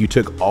if you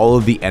took all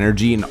of the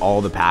energy and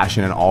all the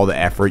passion and all the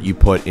effort you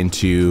put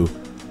into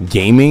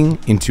gaming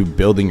into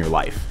building your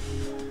life?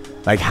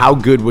 Like, how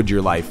good would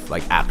your life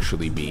like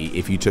actually be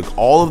if you took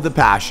all of the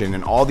passion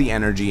and all the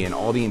energy and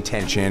all the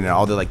intention and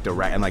all the like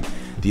direct and like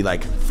the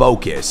like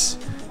focus?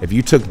 If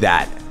you took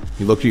that,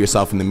 you looked at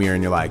yourself in the mirror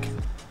and you're like,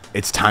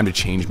 it's time to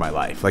change my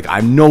life. Like,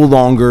 I'm no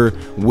longer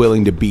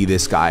willing to be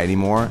this guy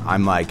anymore.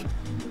 I'm like,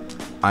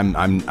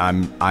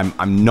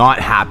 I'm not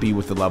happy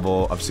with the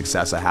level of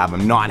success I have.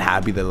 I'm not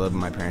happy that I live in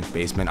my parents'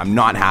 basement. I'm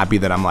not happy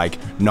that I'm like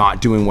not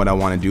doing what I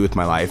want to do with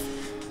my life.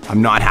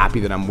 I'm not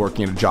happy that I'm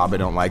working at a job I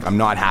don't like. I'm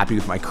not happy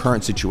with my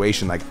current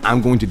situation. Like,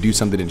 I'm going to do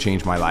something to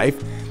change my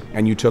life.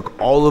 And you took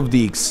all of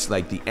the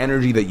like the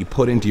energy that you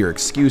put into your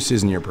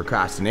excuses and your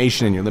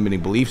procrastination and your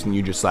limiting beliefs, and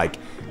you just like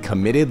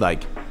committed.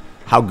 Like,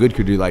 how good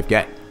could your life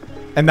get?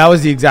 And that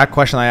was the exact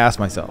question I asked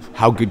myself.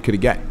 How good could it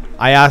get?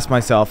 I asked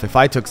myself, if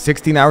I took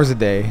 16 hours a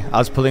day, I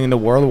was putting into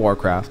World of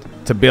Warcraft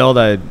to build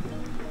a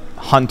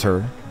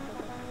hunter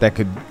that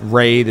could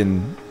raid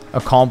and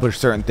accomplish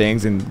certain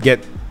things and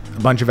get a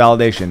bunch of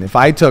validation. If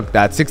I took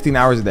that 16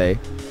 hours a day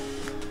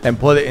and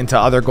put it into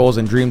other goals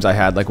and dreams I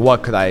had, like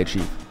what could I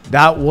achieve?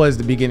 That was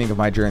the beginning of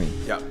my journey.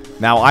 Yep.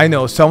 Now I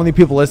know so many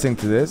people listening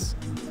to this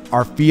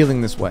are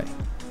feeling this way,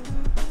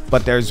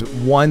 but there's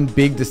one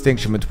big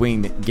distinction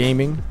between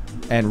gaming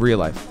and real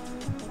life.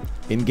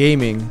 In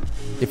gaming,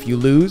 if you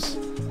lose,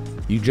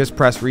 you just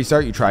press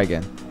restart, you try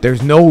again.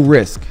 There's no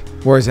risk.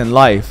 Whereas in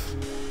life,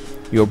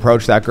 you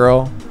approach that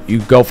girl, you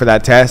go for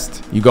that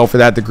test, you go for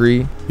that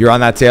degree, you're on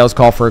that sales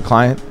call for a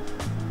client,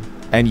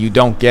 and you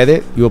don't get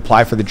it, you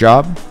apply for the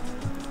job,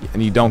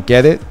 and you don't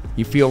get it,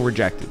 you feel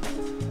rejected.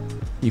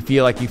 You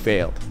feel like you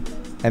failed.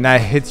 And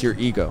that hits your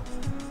ego.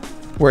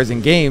 Whereas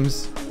in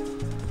games,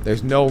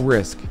 there's no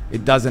risk.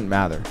 It doesn't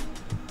matter.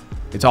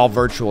 It's all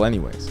virtual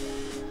anyways.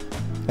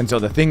 And so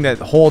the thing that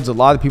holds a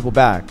lot of people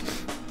back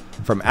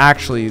from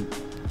actually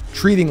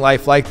treating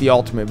life like the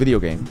ultimate video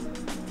game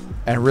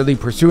and really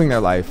pursuing their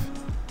life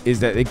is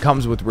that it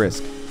comes with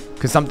risk,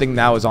 because something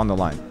now is on the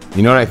line.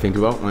 You know what I think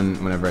about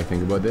whenever I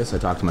think about this? I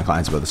talk to my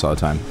clients about this all the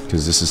time,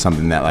 because this is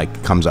something that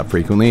like comes up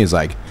frequently, is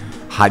like,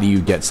 how do you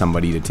get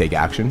somebody to take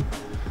action?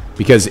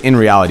 Because in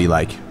reality,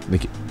 like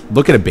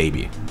look at a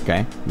baby,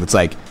 okay? It's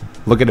like,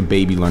 look at a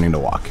baby learning to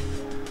walk.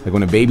 Like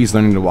when a baby's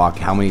learning to walk,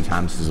 how many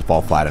times does it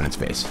fall flat on its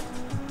face?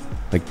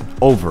 Like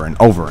over and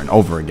over and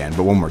over again.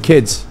 But when we're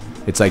kids,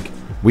 it's like,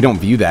 we don't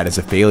view that as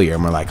a failure.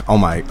 And we're like, oh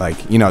my,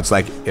 like, you know, it's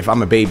like if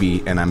I'm a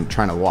baby and I'm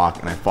trying to walk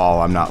and I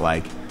fall, I'm not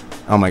like,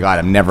 oh my God,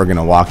 I'm never going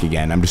to walk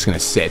again. I'm just going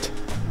to sit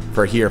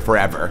for here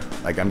forever.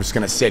 Like, I'm just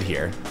going to sit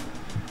here.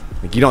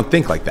 Like, you don't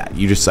think like that.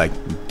 You just like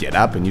get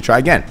up and you try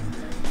again.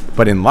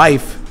 But in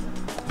life,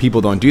 people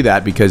don't do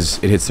that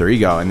because it hits their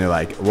ego, and they're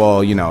like,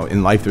 well, you know,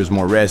 in life there's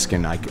more risk,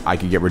 and I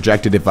could get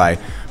rejected if I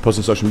post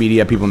on social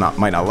media. People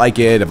might not like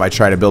it. If I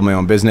try to build my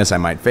own business, I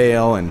might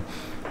fail. And,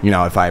 you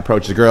know, if I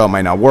approach the girl, it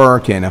might not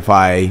work. And if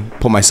I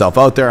put myself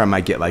out there, I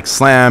might get like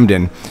slammed.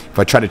 And if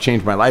I try to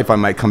change my life, I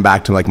might come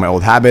back to like my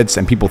old habits.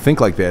 And people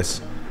think like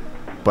this,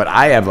 but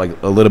I have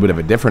like a little bit of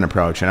a different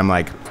approach. And I'm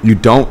like, you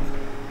don't,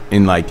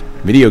 in like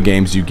video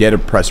games, you get a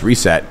press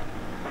reset.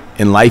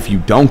 In life, you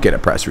don't get a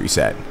press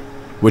reset,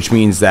 which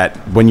means that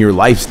when your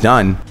life's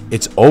done,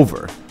 it's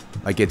over.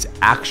 Like, it's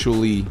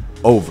actually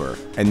over.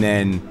 And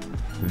then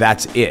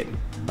that's it.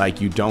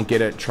 Like, you don't get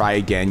to try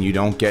again. You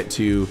don't get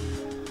to,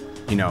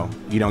 you know,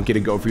 you don't get to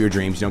go for your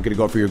dreams. You don't get to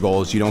go for your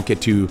goals. You don't get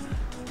to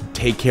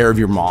take care of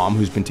your mom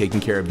who's been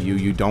taking care of you.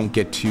 You don't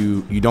get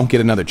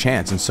another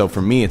chance. And so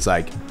for me, it's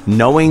like,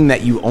 knowing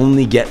that you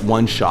only get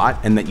one shot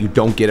and that you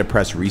don't get a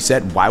press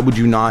reset, why would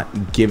you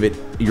not give it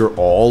your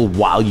all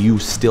while you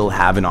still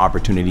have an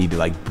opportunity to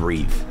like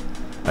breathe?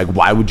 Like,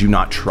 why would you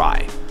not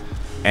try?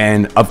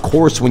 And of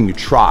course, when you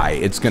try,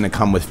 it's going to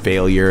come with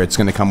failure. It's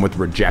going to come with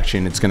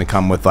rejection. It's going to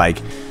come with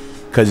like,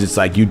 because it's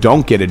like, you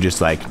don't get to just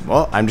like,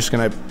 well, I'm just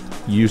going to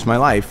use my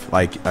life,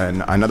 like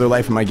another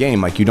life in my game.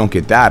 Like, you don't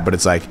get that. But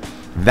it's like,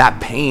 that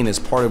pain is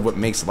part of what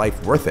makes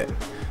life worth it.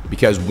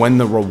 Because when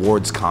the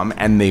rewards come,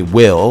 and they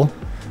will,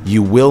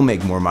 you will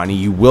make more money.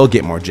 You will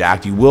get more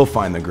jacked. You will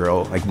find the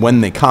girl. Like,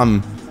 when they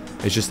come,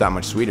 it's just that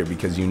much sweeter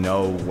because you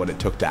know what it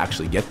took to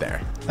actually get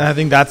there. And I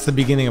think that's the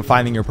beginning of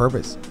finding your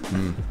purpose.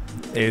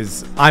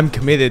 Is I'm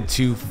committed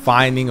to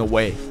finding a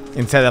way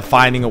instead of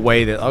finding a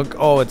way that,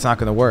 oh, it's not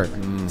going to work.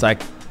 It's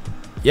like,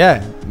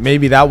 yeah,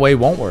 maybe that way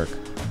won't work.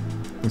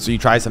 And so you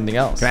try something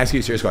else. Can I ask you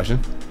a serious question?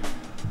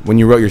 When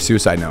you wrote your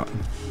suicide note,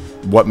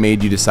 what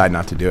made you decide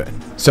not to do it?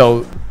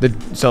 So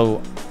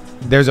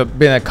there's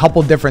been a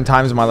couple different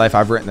times in my life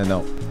I've written a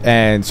note.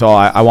 And so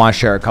I want to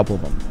share a couple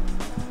of them.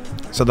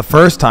 So the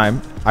first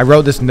time I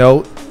wrote this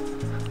note,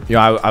 you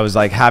know, I was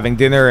like having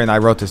dinner and I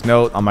wrote this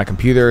note on my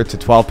computer to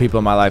 12 people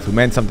in my life who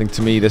meant something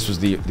to me. This was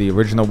the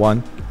original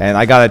one. And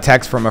I got a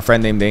text from a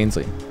friend named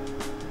Ainsley.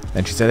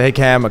 And she said, hey,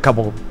 Cam, a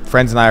couple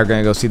friends and I are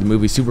going to go see the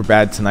movie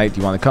Superbad tonight. Do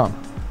you want to come?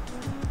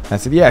 And I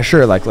said, yeah,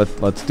 sure. Like,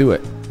 let's do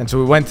it. And so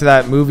we went to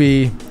that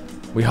movie.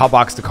 We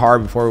hotboxed the car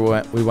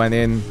before we went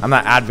in. I'm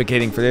not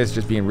advocating for this,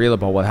 just being real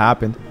about what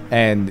happened.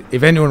 And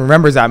if anyone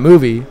remembers that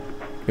movie,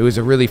 it was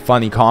a really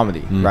funny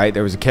comedy, right?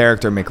 There was a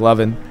character,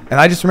 McLovin. And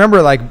I just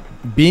remember like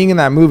being in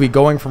that movie,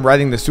 going from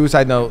writing the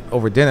suicide note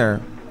over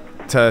dinner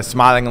to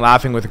smiling and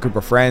laughing with a group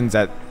of friends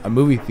at a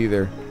movie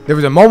theater. There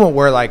was a moment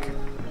where like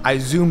I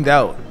zoomed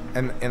out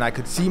and I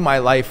could see my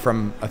life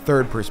from a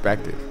third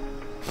perspective.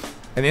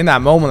 And in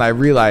that moment, I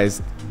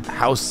realized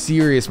how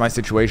serious my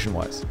situation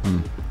was.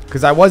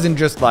 Because I wasn't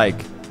just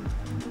like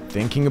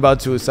thinking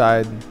about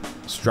suicide,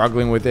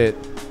 struggling with it.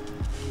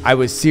 I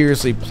was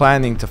seriously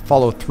planning to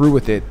follow through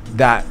with it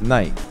that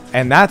night.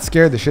 And that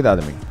scared the shit out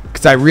of me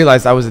because I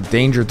realized I was a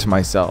danger to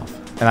myself.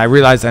 And I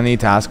realized I need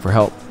to ask for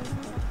help.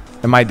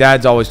 And my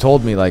dad's always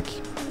told me, like,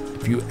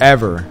 if you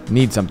ever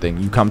need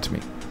something, you come to me.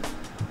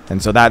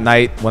 And so that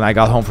night when I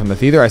got home from the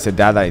theater, I said,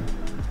 Dad, I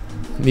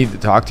need to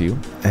talk to you.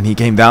 And he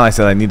came down. I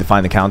said, I need to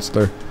find a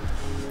counselor.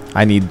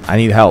 I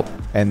need help.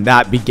 And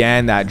that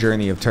began that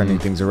journey of turning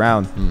things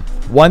around.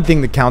 One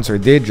thing the counselor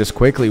did just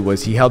quickly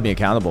was he held me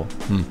accountable.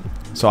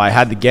 So I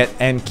had to get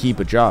and keep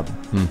a job.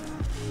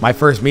 My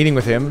first meeting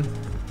with him,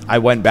 I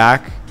went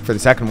back for the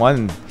second one,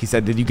 and he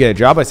said, "Did you get a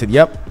job?" I said,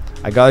 "Yep,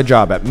 I got a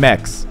job at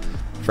Mex,"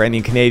 for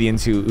any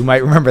Canadians who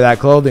might remember that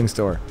clothing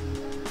store.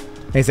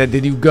 And he said,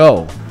 "Did you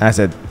go?" And I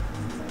said,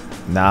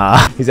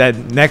 "Nah." He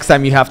said, "Next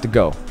time you have to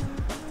go.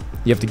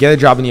 You have to get a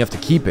job and you have to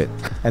keep it."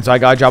 And so I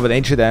got a job at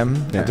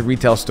H&M at the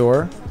retail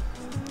store.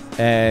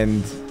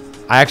 And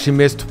I actually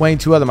missed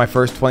 22 out of my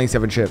first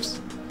 27 shifts.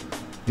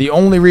 The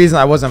only reason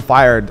I wasn't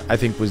fired, I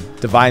think, was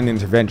divine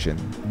intervention.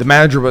 The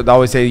manager would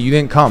always say, "You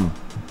didn't come.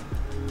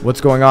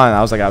 What's going on?" And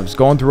I was like, I was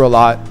going through a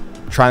lot,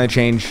 trying to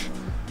change.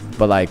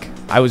 But like,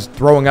 I was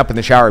throwing up in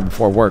the shower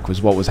before work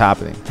was what was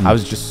happening. I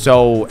was just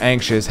so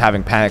anxious,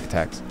 having panic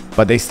attacks.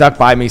 But they stuck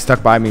by me.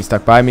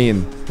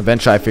 And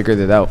eventually I figured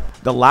it out.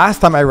 The last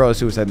time I wrote a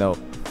suicide note,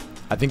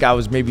 I think I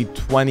was maybe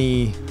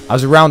 20. I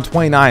was around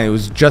 29. It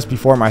was just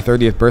before my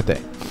 30th birthday.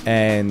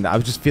 And I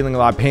was just feeling a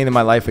lot of pain in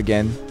my life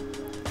again.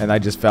 And I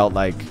just felt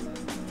like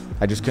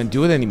I just couldn't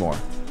do it anymore.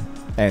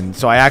 And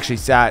so I actually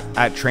sat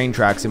at train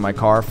tracks in my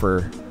car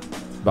for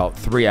about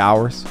 3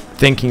 hours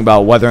thinking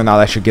about whether or not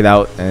I should get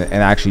out and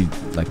actually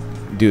like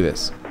do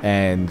this.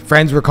 And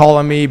friends were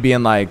calling me,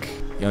 being like,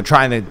 you know,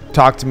 trying to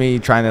talk to me,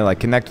 trying to like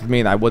connect with me,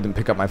 and I wouldn't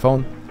pick up my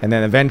phone. And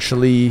then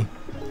eventually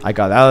I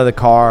got out of the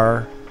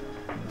car,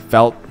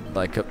 felt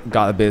like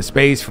got a bit of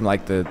space from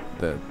like the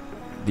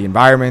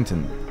environment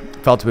and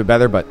felt a bit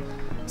better. But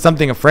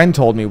something a friend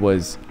told me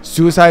was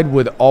suicide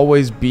would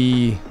always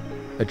be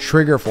a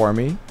trigger for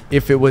me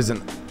if it was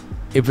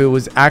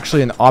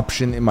actually an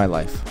option in my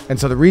life. And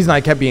so the reason I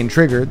kept being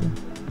triggered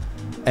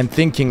and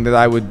thinking that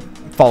I would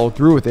follow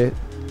through with it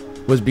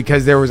was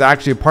because there was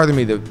actually a part of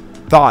me that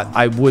thought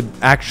I would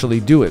actually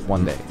do it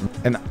one day.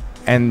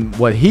 And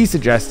what he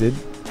suggested,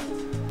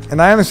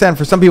 and I understand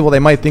for some people they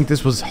might think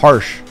this was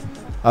harsh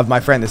of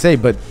my friend to say,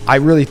 but I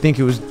really think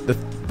it was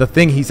the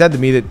thing he said to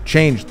me that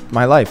changed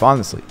my life,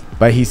 honestly.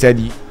 But he said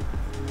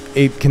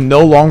it can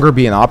no longer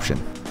be an option.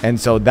 And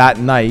so that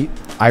night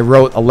I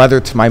wrote a letter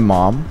to my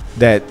mom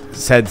that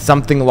said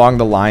something along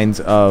the lines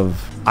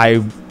of,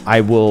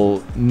 I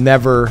will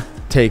never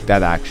take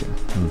that action.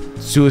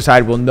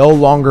 Suicide will no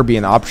longer be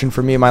an option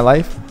for me in my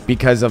life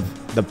because of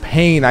the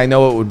pain I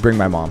know it would bring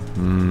my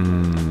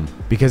mom.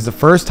 Because the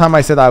first time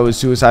I said I was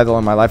suicidal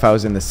in my life, I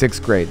was in the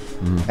 6th grade.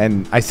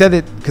 And I said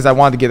it because I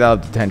wanted to get out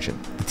of detention.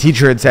 The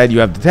teacher had said, "You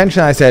have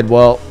detention." I said,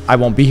 "Well, I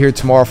won't be here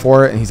tomorrow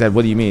for it." And he said,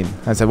 "What do you mean?"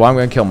 I said, "Well, I'm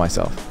going to kill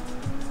myself."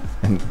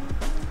 And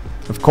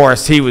of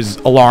course he was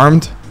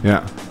alarmed.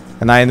 Yeah.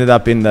 And I ended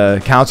up in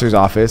the counselor's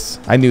office.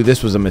 I knew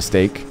this was a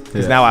mistake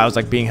because now I was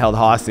like being held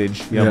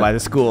hostage, you know, by the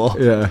school.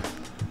 Yeah.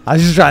 I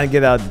was just trying to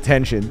get out of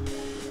detention.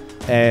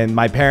 And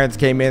my parents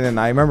came in, and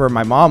I remember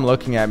my mom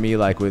looking at me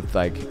like with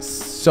like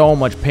so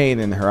much pain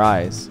in her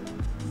eyes,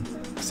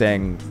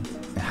 saying,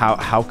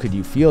 how could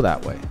you feel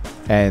that way?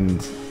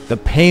 And the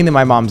pain in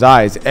my mom's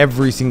eyes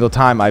every single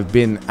time I've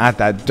been at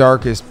that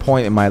darkest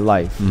point in my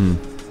life,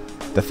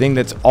 the thing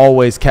that's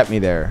always kept me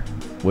there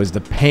was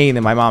the pain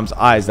in my mom's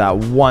eyes that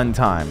one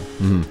time,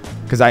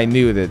 because I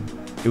knew that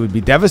it would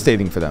be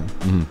devastating for them,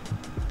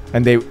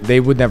 and they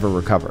would never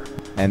recover.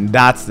 And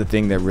that's the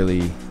thing that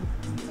really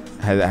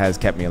has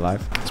kept me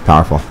alive. It's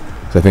powerful.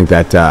 So I think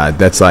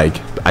that's like,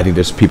 I think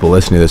there's people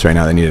listening to this right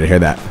now that need to hear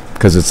that,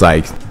 because it's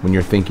like when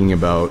you're thinking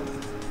about,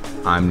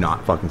 I'm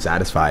not fucking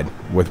satisfied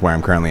with where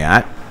I'm currently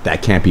at,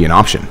 that can't be an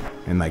option.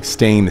 And like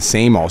staying the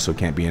same also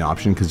can't be an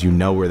option, because you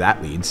know where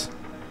that leads.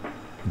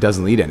 It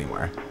doesn't lead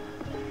anywhere.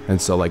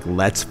 And so like,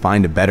 let's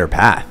find a better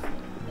path.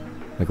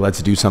 Like,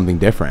 let's do something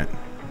different.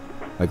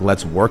 Like,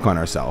 let's work on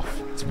ourselves.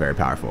 It's very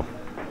powerful.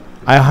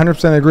 I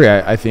 100% agree.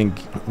 I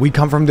think we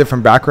come from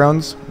different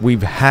backgrounds.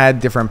 We've had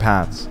different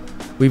paths.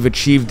 We've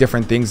achieved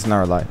different things in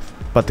our life.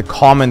 But the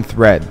common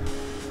thread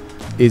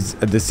is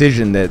a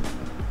decision that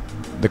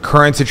the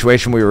current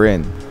situation we were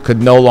in could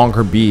no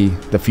longer be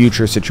the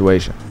future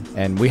situation.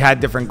 And we had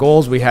different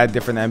goals. We had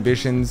different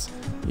ambitions.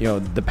 You know,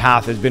 the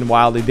path has been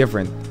wildly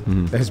different.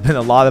 There's been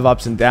a lot of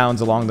ups and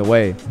downs along the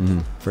way,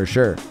 for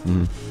sure,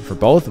 for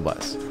both of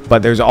us.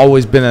 But there's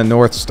always been a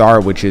North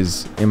Star, which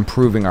is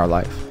improving our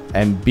life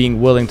and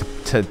being willing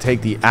to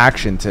take the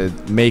action to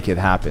make it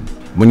happen.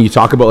 When you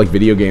talk about like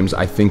video games,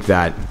 I think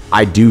that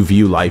I do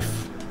view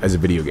life as a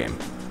video game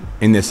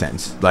in this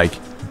sense. Like,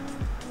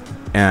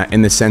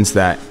 in the sense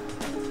that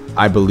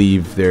I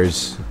believe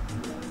there's,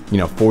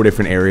 4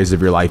 different areas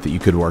of your life that you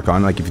could work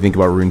on. Like if you think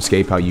about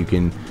RuneScape, how you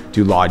can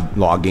do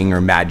logging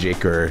or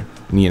magic or,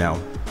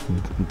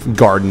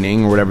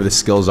 gardening or whatever the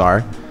skills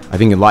are. I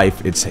think in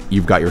life,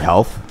 you've got your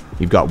health,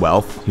 you've got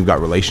wealth, you've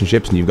got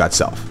relationships, and you've got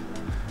self.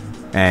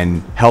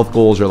 And health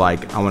goals are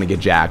like, I want to get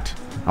jacked,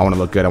 I want to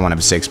look good, I want to have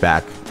a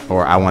 6-pack,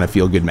 or I want to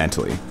feel good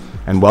mentally.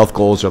 And wealth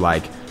goals are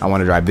like, I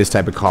want to drive this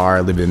type of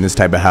car, live in this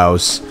type of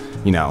house,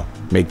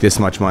 make this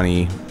much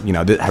money,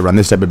 run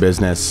this type of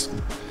business.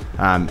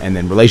 And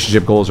then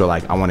relationship goals are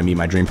like, I want to meet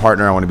my dream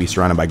partner, I want to be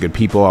surrounded by good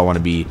people, I want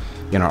to be,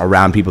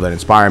 around people that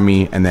inspire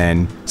me. And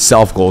then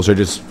self goals are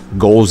just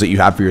goals that you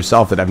have for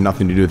yourself that have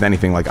nothing to do with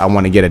anything. Like I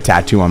want to get a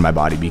tattoo on my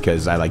body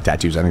because I like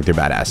tattoos. I think they're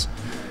badass.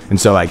 And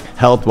so like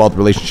health, wealth,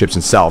 relationships,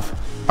 and self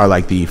are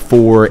like the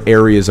 4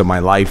 areas of my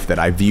life that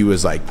I view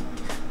as like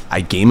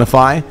I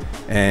gamify.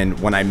 And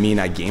when I mean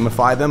I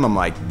gamify them, I'm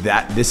like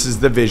this is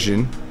the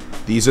vision.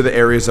 These are the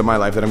areas of my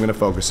life that I'm going to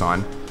focus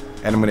on.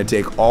 And I'm going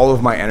to take all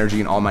of my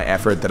energy and all my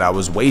effort that I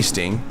was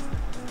wasting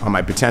on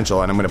my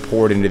potential, and I'm going to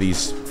pour it into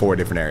these 4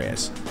 different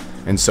areas.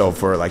 And so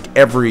for like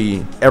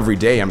every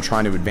day, I'm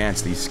trying to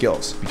advance these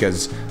skills,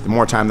 because the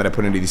more time that I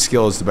put into these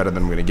skills, the better that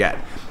I'm going to get.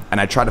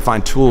 And I try to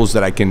find tools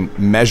that I can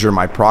measure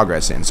my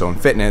progress in. So in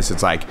fitness,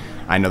 it's like,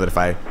 I know that if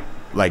I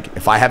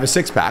have a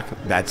 6-pack,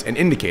 that's an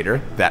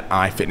indicator that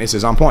my fitness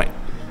is on point.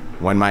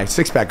 When my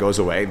 6-pack goes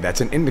away,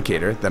 that's an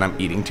indicator that I'm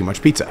eating too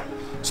much pizza.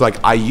 So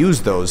like I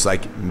use those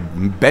like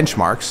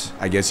benchmarks,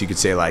 I guess you could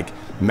say, like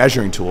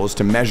measuring tools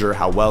to measure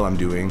how well I'm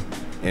doing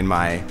in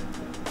my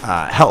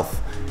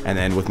health. And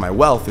then with my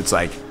wealth, it's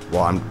like,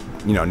 well,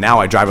 now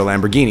I drive a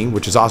Lamborghini,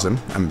 which is awesome.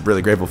 I'm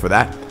really grateful for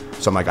that.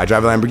 So I'm like, I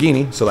drive a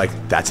Lamborghini. So like,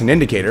 that's an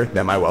indicator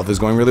that my wealth is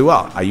going really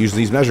well. I use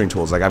these measuring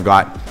tools. Like I've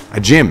got a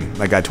gym,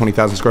 like a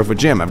 20,000 square foot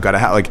gym. I've got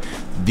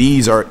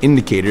these are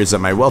indicators that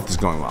my wealth is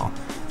going well.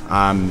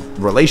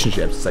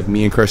 Relationships, it's like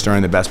me and Kirsten are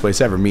in the best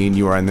place ever. Me and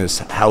you are in this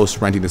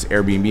house renting this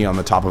Airbnb on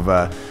the top of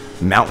a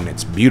mountain.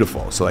 It's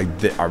beautiful. So like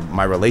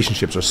my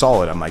relationships are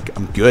solid.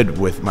 I'm good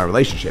with my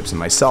relationships and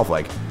myself.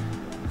 Like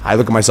I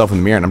look at myself in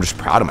the mirror and I'm just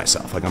proud of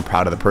myself. Like I'm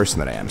proud of the person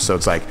that I am. So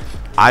it's like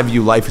I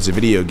view life as a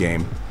video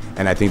game,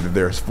 and I think that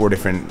there's 4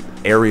 different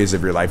areas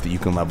of your life that you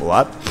can level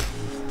up.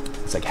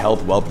 It's like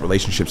health, wealth,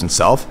 relationships, and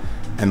self.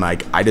 And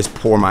like I just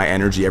pour my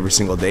energy every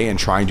single day in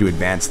trying to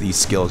advance these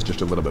skills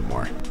just a little bit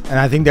more. And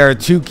I think there are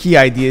 2 key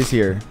ideas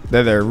here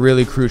that are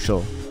really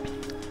crucial.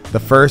 The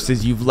first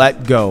is you've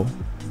let go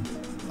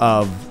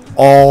of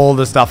all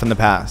the stuff in the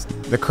past,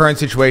 the current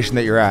situation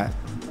that you're at.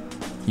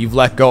 You've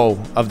let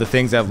go of the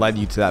things that have led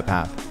you to that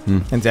path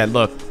and said,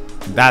 look,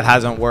 that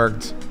hasn't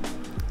worked.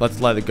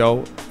 Let's let it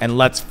go and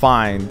let's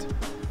find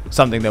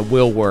something that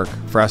will work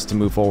for us to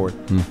move forward.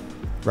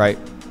 Right?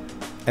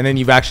 And then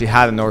you've actually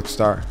had a North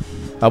Star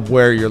of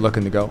where you're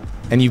looking to go,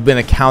 and you've been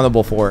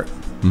accountable for it.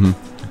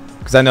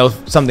 Because I know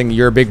something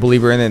you're a big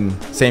believer in,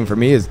 and same for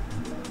me, is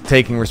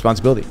taking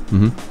responsibility.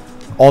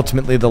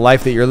 Ultimately, the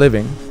life that you're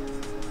living,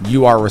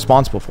 you are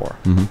responsible for.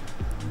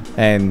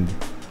 And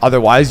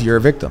otherwise, you're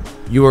a victim.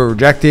 You were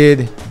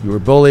rejected, you were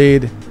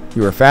bullied,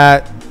 you were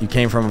fat, you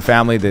came from a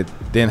family that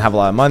didn't have a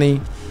lot of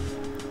money.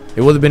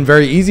 It would have been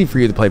very easy for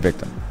you to play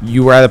victim.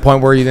 You were at a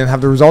point where you didn't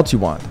have the results you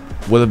wanted.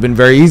 Would have been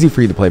very easy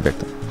for you to play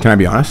victim. Can I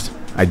be honest?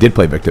 I did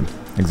play victim.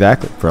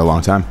 Exactly. For a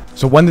long time.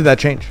 So when did that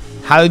change?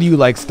 How did you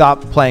like stop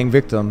playing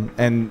victim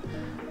and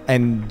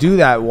do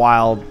that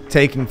while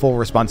taking full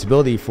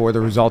responsibility for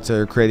the results that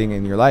you're creating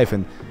in your life,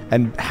 and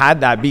had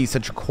that be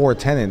such a core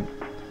tenet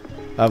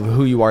of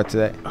who you are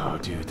today? Oh,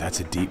 dude, that's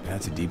a deep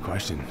question. That's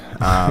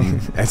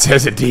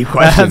a deep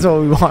question. That's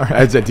what we want. Right?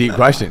 That's a deep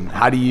question.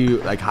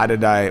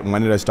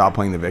 When did I stop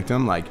playing the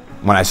victim? Like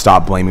when I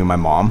stopped blaming my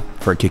mom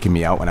for kicking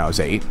me out when I was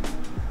 8.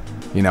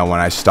 When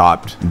I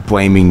stopped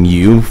blaming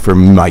you for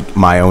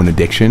my own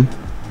addiction.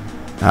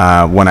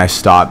 When I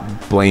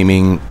stopped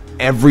blaming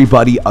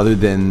everybody other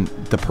than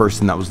the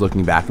person that was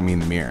looking back at me in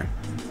the mirror.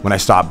 When I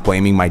stopped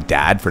blaming my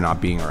dad for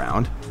not being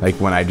around. Like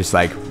when I just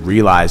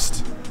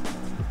realized,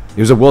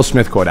 it was a Will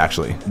Smith quote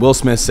actually. Will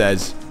Smith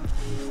says,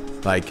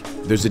 like,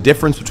 there's a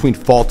difference between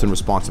fault and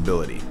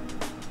responsibility.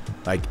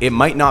 Like it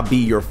might not be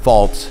your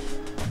fault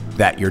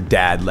that your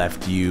dad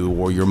left you,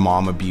 or your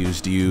mom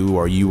abused you,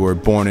 or you were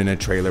born in a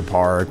trailer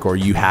park, or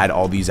you had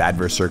all these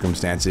adverse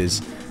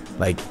circumstances.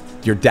 Like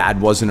your dad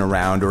wasn't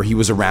around, or he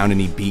was around and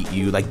he beat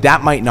you. Like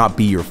that might not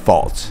be your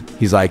fault.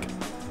 He's like,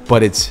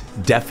 but it's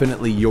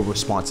definitely your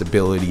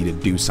responsibility to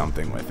do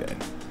something with it.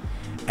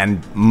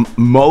 And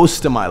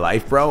most of my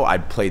life, bro, I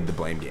played the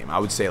blame game. I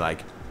would say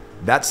like,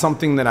 that's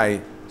something that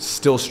I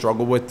still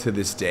struggle with to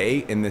this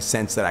day, in the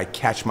sense that I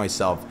catch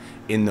myself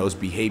in those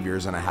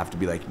behaviors and I have to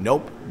be like,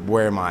 nope,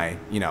 where am I,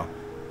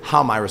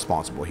 how am I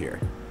responsible here?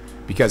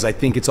 Because I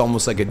think it's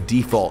almost like a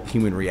default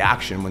human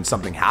reaction when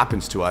something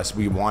happens to us.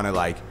 We want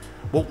to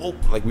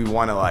we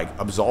want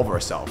to absolve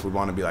ourselves. We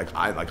want to be like,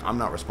 I'm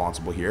not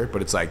responsible here.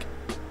 But it's like,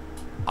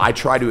 I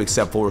try to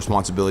accept full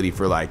responsibility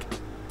for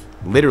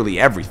literally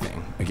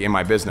everything in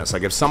my business.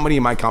 Like if somebody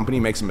in my company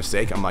makes a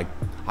mistake, I'm like,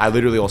 I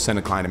literally will send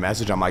a client a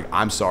message. I'm like,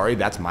 I'm sorry,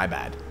 that's my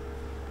bad.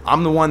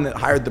 I'm the one that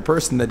hired the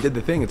person that did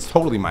the thing. It's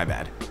totally my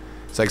bad.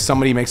 It's like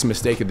somebody makes a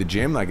mistake at the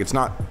gym. Like it's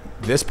not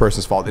this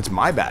person's fault. It's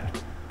my bad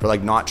for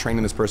not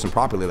training this person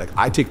properly. Like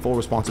I take full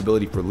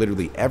responsibility for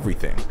literally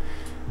everything.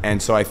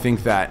 And so I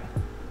think that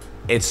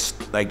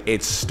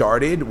it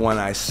started when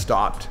I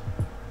stopped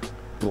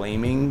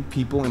blaming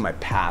people in my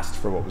past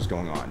for what was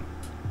going on.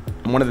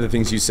 And one of the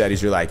things you said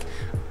is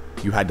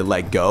you had to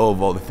let go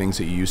of all the things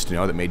that you used to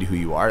know that made you who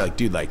you are. Like,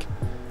 dude,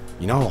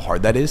 you know how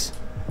hard that is?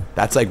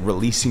 That's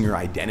releasing your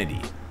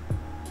identity.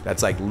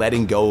 That's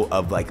letting go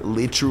of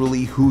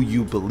literally who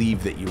you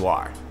believe that you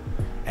are.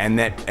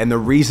 And the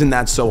reason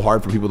that's so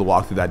hard for people to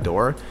walk through that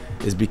door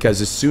is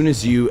because as soon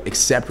as you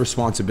accept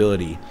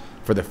responsibility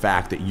for the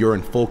fact that you're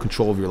in full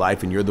control of your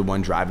life and you're the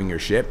one driving your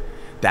ship,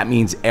 that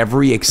means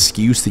every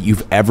excuse that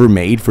you've ever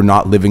made for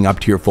not living up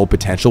to your full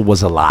potential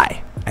was a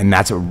lie. And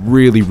that's a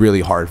really,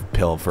 really hard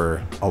pill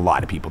for a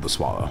lot of people to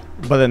swallow.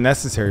 But a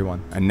necessary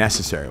one. A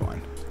necessary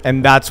one.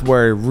 And that's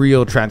where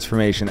real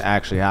transformation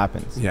actually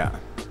happens. Yeah.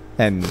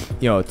 And,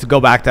 you know, to go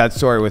back to that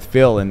story with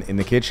Phil in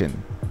the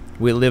kitchen,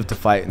 we live to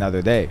fight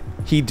another day.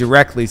 He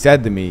directly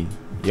said to me,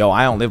 yo,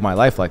 I don't live my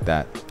life like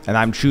that. And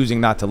I'm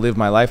choosing not to live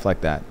my life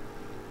like that.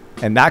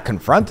 And that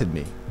confronted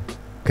me.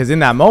 Because in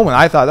that moment,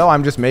 I thought, oh,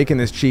 I'm just making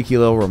this cheeky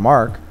little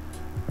remark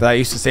that I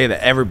used to say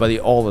to everybody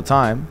all the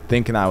time,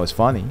 thinking I was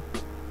funny.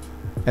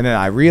 And then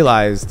I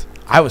realized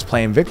I was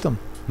playing victim.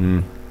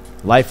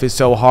 Life is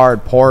so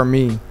hard. Poor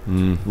me.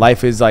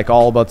 Life is like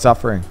all about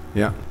suffering.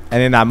 Yeah.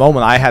 And in that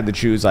moment, I had to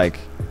choose, like,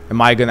 am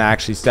I going to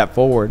actually step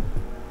forward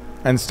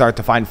and start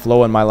to find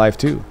flow in my life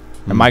too?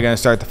 Am I going to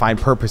start to find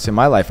purpose in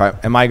my life?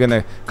 Am I going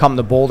to come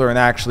to Boulder and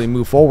actually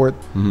move forward?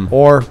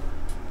 Or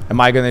am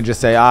I going to just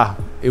say,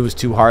 it was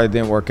too hard, it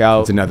didn't work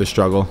out? It's another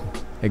struggle.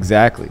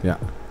 Exactly. Yeah.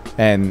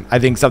 And I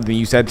think something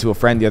you said to a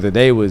friend the other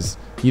day was,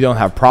 you don't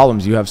have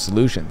problems, you have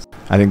solutions.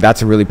 I think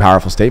that's a really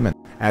powerful statement.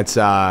 That's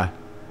one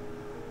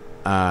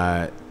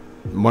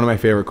of my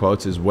favorite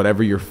quotes is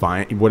whatever you're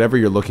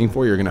looking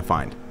for, you're going to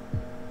find.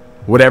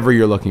 Whatever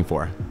you're looking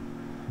for.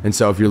 And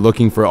so if you're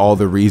looking for all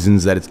the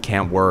reasons that it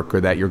can't work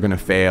or that you're going to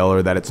fail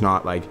or that it's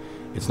not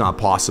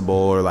possible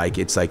or like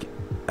it's like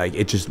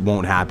it just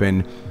won't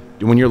happen,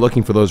 when you're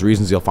looking for those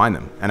reasons, you'll find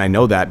them. And I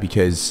know that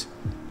because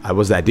I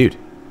was that dude.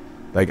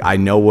 Like, I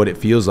know what it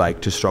feels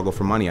like to struggle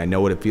for money. I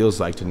know what it feels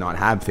like to not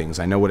have things.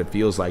 I know what it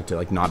feels like to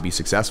like not be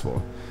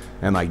successful.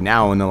 And like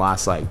now in the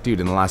last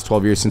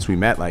 12 years since we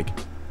met, like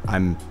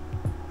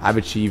I've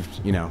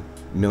achieved, $1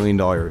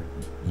 million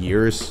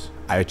years.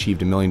 I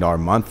achieved $1 million a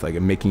month. Like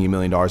I'm making $1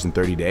 million in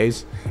 30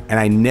 days. And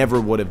I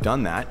never would have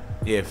done that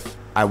if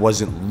I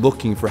wasn't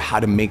looking for how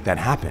to make that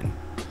happen.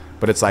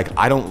 But it's like,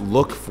 I don't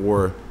look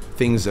for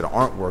things that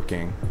aren't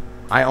working.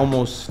 I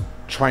almost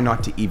try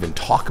not to even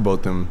talk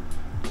about them.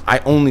 I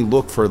only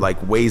look for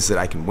like ways that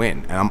I can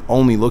win, and I'm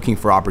only looking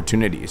for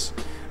opportunities,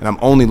 and I'm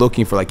only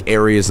looking for like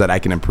areas that I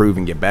can improve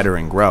and get better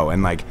and grow.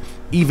 And like,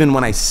 even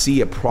when I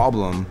see a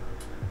problem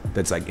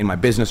that's like in my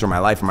business or my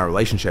life or my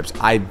relationships,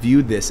 I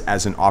view this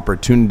as an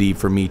opportunity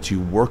for me to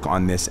work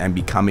on this and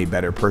become a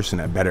better person,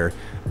 a better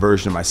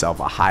version of myself,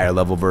 a higher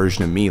level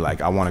version of me.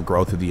 Like I want to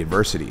grow through the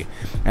adversity.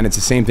 And it's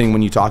the same thing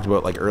when you talked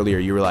about like earlier,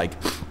 you were like,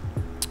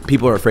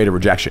 people are afraid of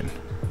rejection,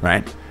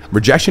 right?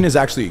 Rejection is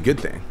actually a good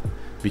thing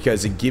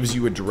because it gives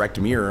you a direct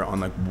mirror on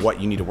like what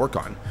you need to work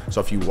on. So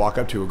if you walk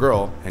up to a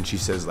girl and she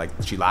says like,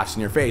 she laughs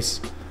in your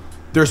face,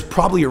 there's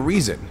probably a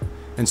reason.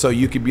 And so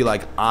you could be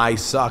like, I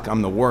suck,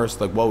 I'm the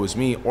worst, like woe is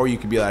me. Or you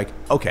could be like,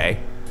 okay,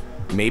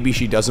 maybe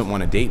she doesn't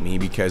want to date me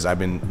because I've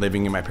been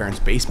living in my parents'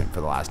 basement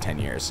for the last 10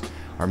 years.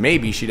 Or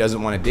maybe she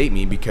doesn't want to date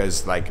me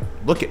because like,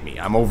 look at me,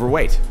 I'm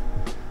overweight.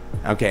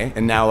 Okay,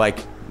 and now like,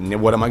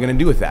 what am I gonna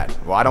do with that?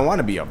 Well, I don't want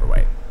to be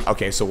overweight.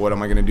 Okay, so what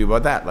am I gonna do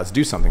about that? Let's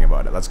do something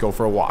about it. Let's go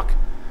for a walk.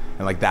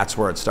 And like, that's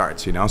where it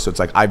starts, So it's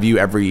like, I view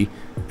every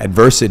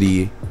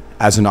adversity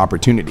as an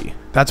opportunity.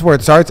 That's where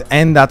it starts,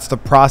 and that's the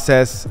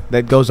process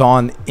that goes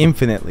on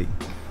infinitely.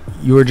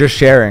 You were just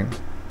sharing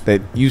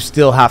that you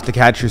still have to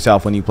catch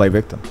yourself when you play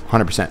victim.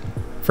 100%.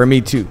 For me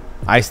too.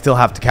 I still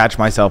have to catch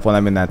myself when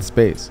I'm in that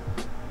space.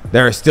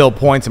 There are still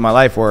points in my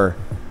life where,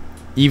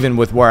 even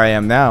with where I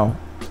am now,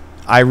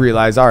 I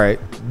realize, all right,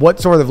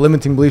 what sort of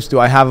limiting beliefs do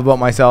I have about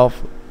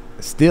myself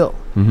still?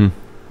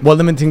 What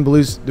limiting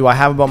beliefs do I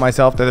have about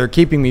myself that are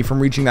keeping me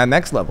from reaching that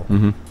next level?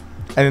 And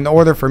in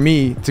order for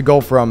me to go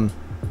from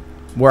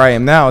where I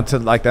am now to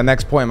like the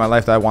next point in my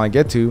life that I want to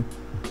get to,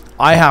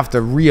 I have to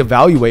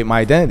reevaluate my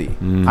identity.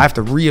 I have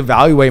to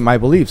reevaluate my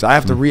beliefs. I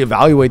have to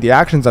reevaluate the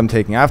actions I'm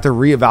taking. I have to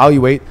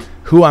reevaluate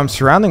who I'm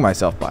surrounding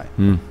myself by.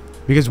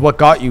 Because what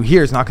got you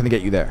here is not going to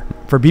get you there.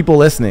 For people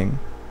listening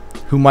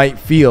who might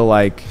feel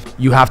like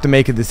you have to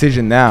make a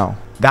decision now,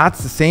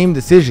 that's the same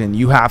decision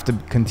you have to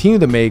continue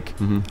to make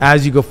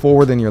as you go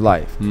forward in your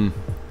life.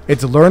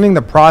 It's learning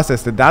the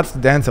process that's the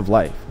dance of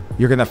life.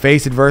 You're going to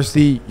face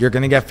adversity. You're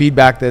going to get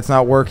feedback that's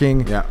not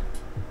working. Yeah.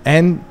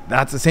 And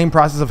that's the same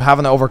process of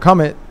having to overcome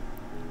it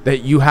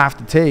that you have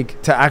to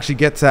take to actually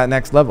get to that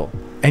next level.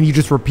 And you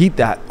just repeat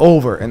that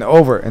over and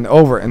over and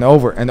over and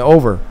over and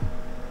over.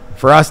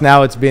 For us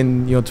now, it's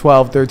been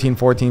 12, 13,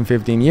 14,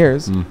 15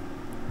 years.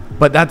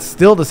 But that's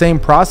still the same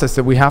process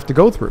that we have to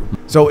go through.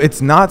 So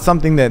it's not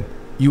something that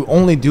you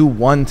only do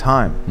one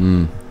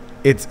time.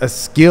 It's a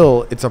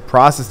skill. It's a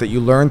process that you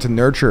learn to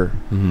nurture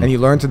and you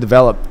learn to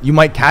develop. You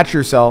might catch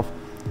yourself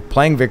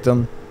playing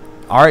victim.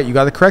 All right, you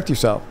got to correct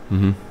yourself,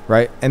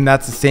 right? And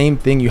that's the same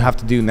thing you have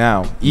to do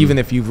now, even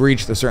if you've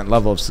reached a certain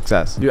level of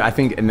success. Dude, I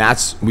think, and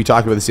we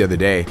talked about this the other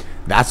day.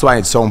 That's why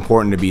it's so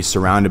important to be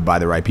surrounded by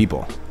the right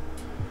people,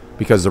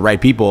 because the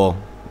right people,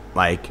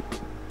 like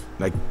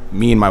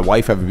me and my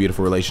wife have a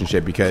beautiful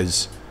relationship,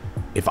 because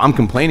if I'm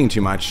complaining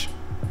too much,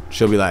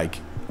 she'll be like,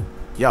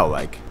 yo,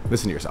 like,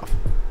 listen to yourself.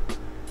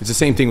 It's the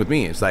same thing with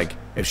me. It's like,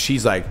 if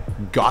she's like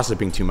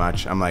gossiping too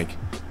much, I'm like,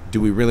 do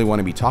we really want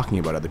to be talking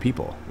about other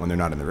people when they're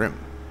not in the room?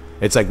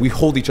 It's like we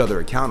hold each other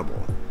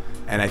accountable.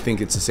 And I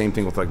think it's the same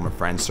thing with like my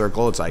friend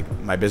circle. It's like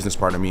my business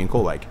partner, me and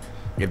Cole, like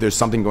if there's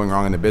something going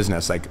wrong in the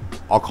business, like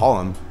I'll call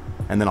him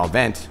and then I'll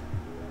vent.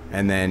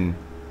 And then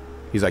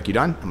he's like, you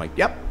done? I'm like,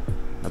 yep,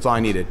 that's all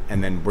I needed.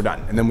 And then we're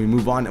done. And then we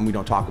move on and we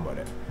don't talk about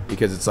it,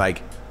 because it's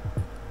like,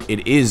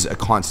 it is a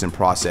constant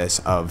process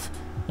of,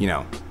 you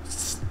know,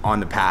 on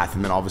the path,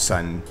 and then all of a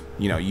sudden,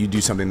 you know, you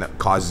do something that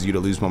causes you to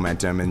lose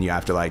momentum, and you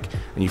have to like,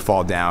 and you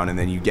fall down, and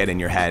then you get in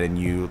your head and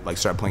you like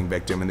start playing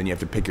victim, and then you have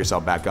to pick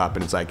yourself back up.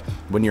 And it's like,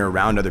 when you're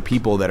around other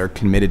people that are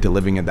committed to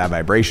living at that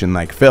vibration,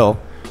 like Phil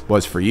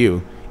was for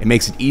you, it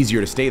makes it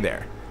easier to stay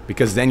there,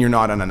 because then you're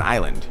not on an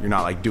island. You're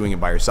not like doing it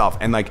by yourself.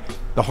 And like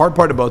the hard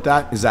part about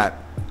that is that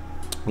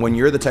when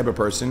you're the type of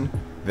person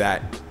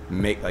that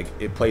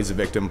it plays the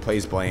victim,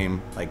 plays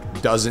blame,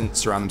 like doesn't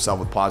surround themselves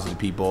with positive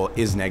people,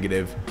 is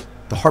negative.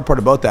 The hard part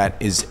about that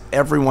is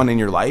everyone in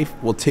your life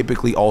will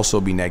typically also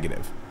be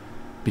negative,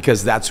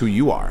 because that's who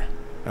you are.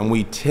 And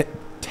we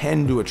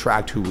tend to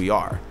attract who we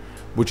are,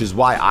 which is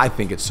why I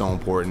think it's so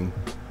important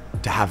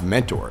to have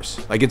mentors.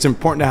 Like, it's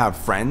important to have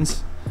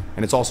friends,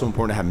 and it's also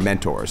important to have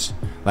mentors.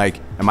 Like,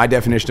 and my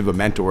definition of a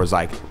mentor is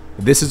like,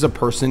 this is a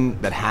person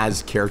that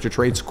has character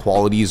traits,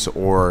 qualities,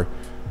 or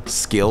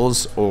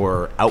skills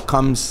or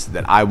outcomes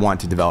that I want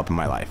to develop in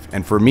my life.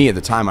 And for me at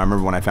the time, I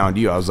remember when I found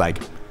you, I was like,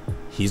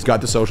 he's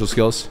got the social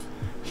skills,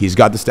 he's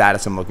got the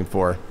status I'm looking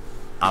for,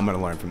 I'm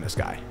gonna learn from this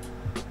guy.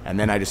 And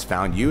then I just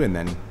found you, and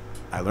then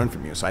I learned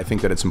from you. So I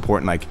think that it's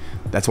important, like,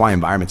 that's why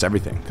environment's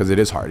everything, because it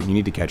is hard and you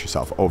need to catch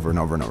yourself over and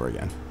over and over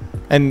again.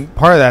 And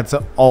part of that's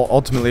all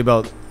ultimately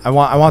about, I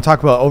want to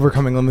talk about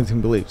overcoming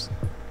limiting beliefs,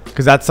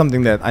 because that's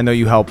something that I know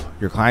you help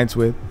your clients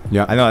with.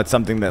 Yeah. I know that's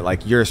something that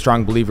like you're a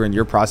strong believer in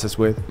your process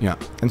with. Yeah.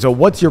 And so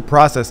what's your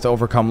process to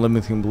overcome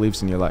limiting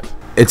beliefs in your life?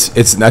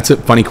 That's a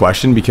funny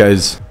question,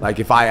 because like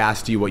if I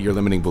asked you what your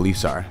limiting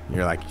beliefs are,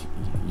 you're like,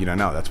 you don't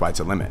know. That's why it's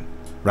a limit,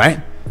 right?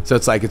 So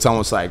it's like, it's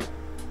almost like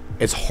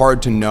it's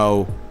hard to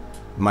know.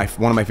 One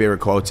of my favorite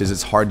quotes is,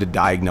 it's hard to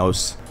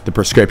diagnose the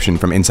prescription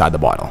from inside the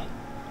bottle,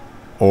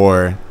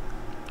 or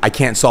I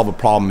can't solve a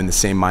problem in the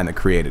same mind that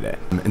created it.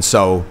 And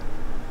so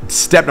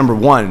step number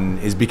one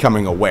is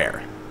becoming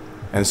aware.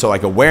 And so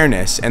like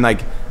awareness, and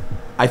like,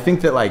 I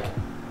think that like,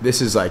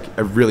 this is like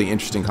a really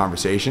interesting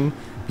conversation,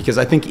 because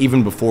I think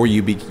even before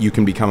you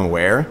can become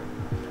aware,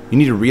 you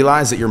need to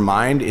realize that your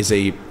mind is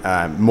a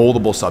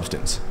moldable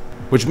substance,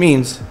 which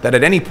means that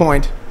at any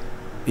point,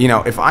 you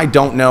know, if I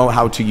don't know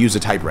how to use a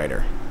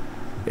typewriter,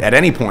 at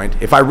any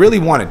point, if I really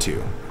wanted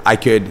to, I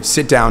could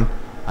sit down,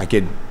 I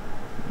could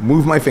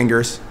move my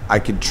fingers, I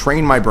could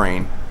train my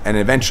brain, and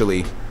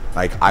eventually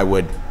like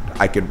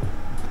I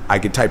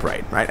could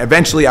typewrite, right?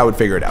 Eventually I would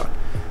figure it out,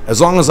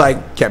 as long as I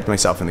kept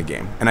myself in the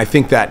game. And I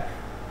think that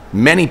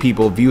many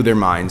people view their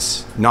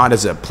minds not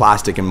as a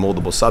plastic and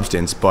moldable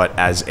substance, but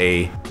as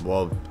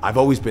well, I've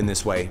always been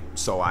this way,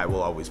 so I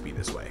will always be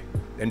this way.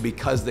 And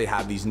because they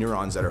have these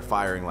neurons that are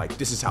firing like,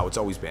 this is how it's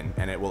always been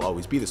and it will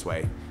always be this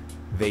way,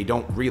 they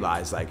don't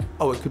realize like,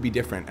 oh, it could be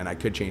different and I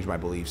could change my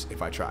beliefs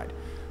if I tried.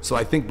 So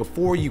I think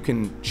before you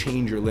can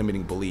change your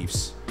limiting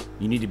beliefs,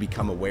 you need to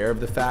become aware of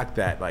the fact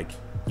that like,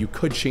 you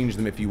could change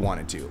them if you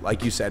wanted to.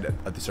 Like you said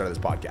at the start of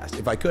this podcast,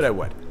 if I could, I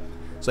would.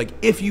 It's like,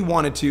 if you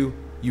wanted to,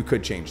 you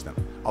could change them.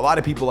 A lot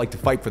of people like to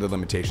fight for their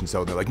limitations,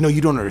 though. They're like, no,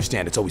 you don't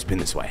understand. It's always been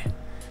this way.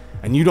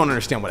 And you don't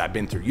understand what I've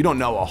been through. You don't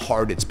know how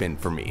hard it's been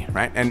for me,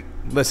 right? And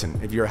listen,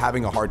 if you're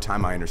having a hard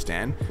time, I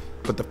understand.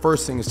 But the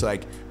first thing is to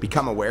like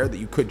become aware that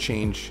you could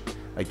change.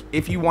 Like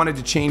if you wanted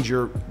to change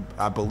your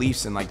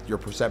beliefs and like your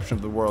perception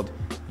of the world,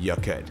 you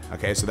could.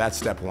 Okay, so that's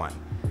step one.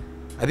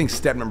 I think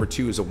step number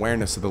two is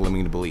awareness of the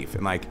limiting belief.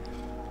 And like,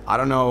 I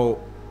don't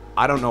know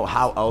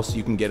how else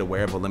you can get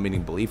aware of a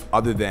limiting belief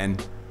other than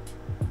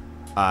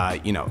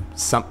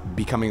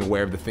becoming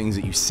aware of the things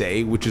that you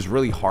say, which is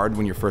really hard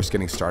when you're first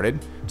getting started,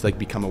 to like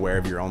become aware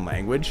of your own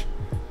language.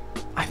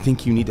 I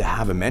think you need to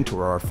have a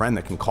mentor or a friend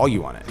that can call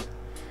you on it.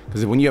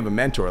 Because when you have a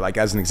mentor, like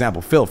as an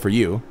example, Phil, for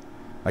you,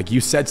 like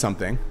you said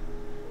something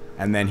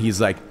and then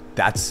he's like,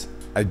 that's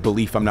a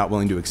belief I'm not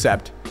willing to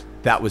accept.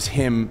 That was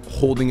him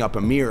holding up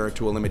a mirror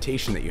to a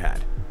limitation that you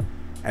had.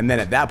 And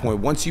then at that point,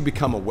 once you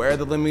become aware of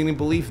the limiting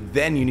belief,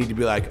 then you need to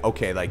be like,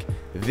 okay, like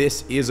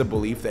this is a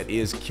belief that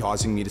is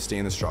causing me to stay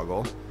in the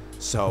struggle.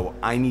 So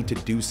I need to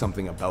do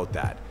something about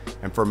that.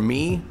 And for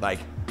me, like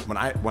when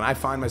I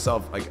find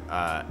myself like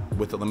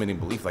with a limiting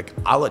belief, like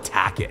I'll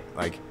attack it.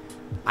 Like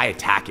I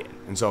attack it.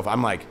 And so if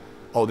I'm like,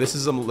 oh, this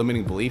is a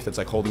limiting belief that's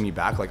like holding me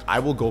back, like I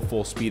will go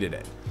full speed at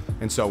it.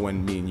 And so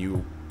when me and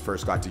you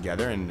first got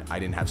together and I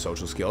didn't have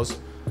social skills,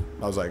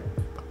 I was like,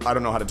 I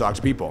don't know how to talk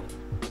to people.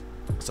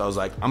 So I was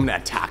like, I'm gonna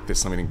attack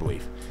this limiting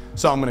belief.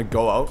 So I'm gonna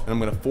go out and I'm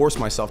gonna force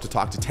myself to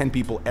talk to 10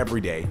 people every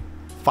day,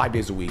 5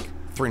 days a week,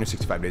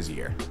 365 days a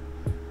year.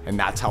 And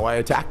that's how I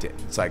attacked it.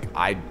 It's like,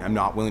 I'm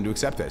not willing to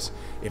accept this.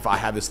 If I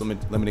have this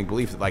limiting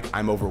belief that like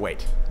I'm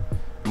overweight,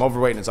 I'm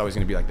overweight and it's always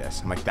going to be like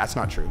this. I'm like, that's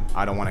not true.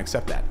 I don't want to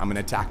accept that. I'm going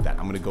to attack that.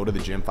 I'm going to go to the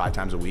gym 5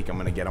 times a week. I'm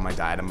going to get on my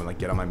diet. I'm going to like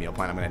get on my meal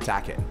plan. I'm going to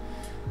attack it.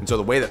 And so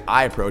the way that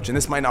I approach, and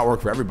this might not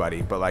work for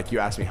everybody, but like you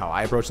asked me how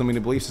I approach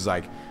limiting beliefs is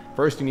like,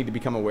 first, you need to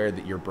become aware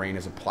that your brain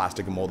is a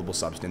plastic and moldable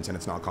substance and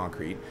it's not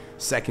concrete.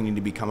 Second, you need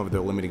to become aware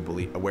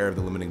of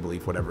the limiting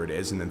belief, whatever it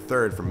is. And then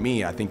third, for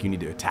me, I think you need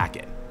to attack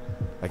it.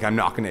 Like, I'm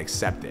not going to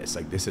accept this.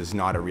 Like, this is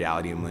not a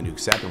reality I'm willing to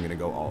accept. I'm going to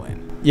go all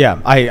in.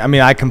 Yeah, I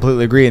mean, I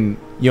completely agree. And,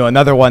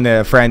 another one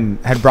that a friend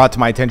had brought to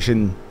my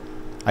attention,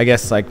 I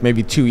guess, like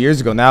maybe 2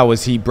 years ago now,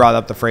 was he brought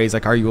up the phrase,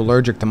 like, are you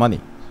allergic to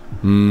money?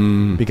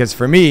 Because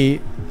for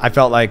me, I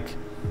felt like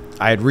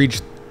I had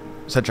reached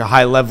such a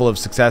high level of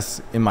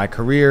success in my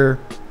career.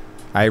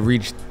 I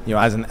reached,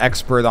 as an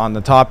expert on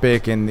the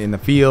topic and in the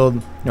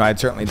field, I had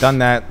certainly done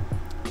that,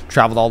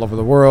 traveled all over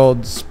the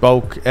world,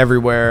 spoke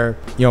everywhere,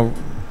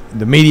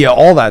 the media,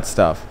 all that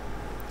stuff.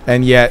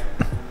 And yet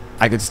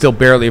I could still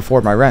barely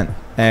afford my rent.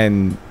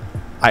 And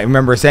I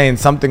remember saying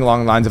something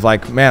along the lines of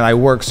like, man, I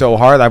work so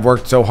hard. I've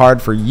worked so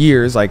hard for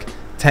years, like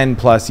 10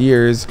 plus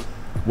years,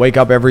 wake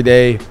up every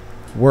day,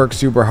 work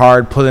super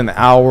hard, put in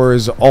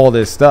hours, all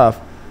this stuff.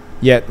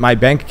 Yet my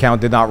bank account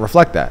did not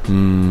reflect that.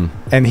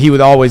 And he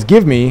would always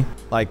give me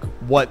like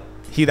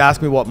he'd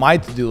ask me what my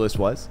to-do list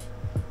was.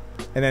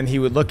 And then he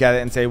would look at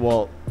it and say,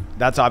 well,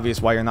 that's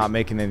obvious why you're not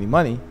making any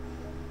money.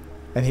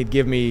 And he'd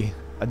give me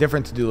a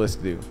different to-do list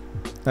to do.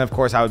 And of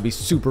course I would be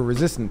super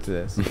resistant to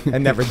this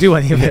and never do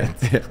any of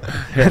it.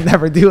 And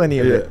never do any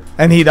of it.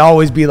 And he'd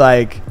always be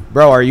like,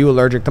 bro, are you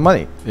allergic to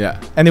money?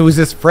 Yeah. And it was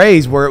this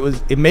phrase where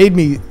it made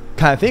me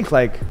kind of think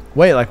like,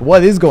 wait, like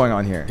what is going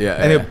on here?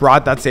 And it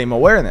brought that same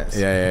awareness.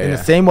 In the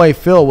same way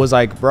Phil was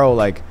like, bro,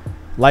 like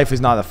life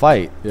is not a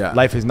fight.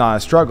 Life is not a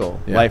struggle.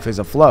 Life is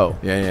a flow.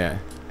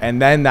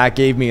 And then that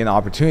gave me an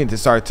opportunity to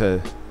start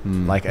to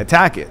like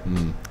attack it.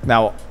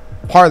 Now,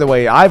 part of the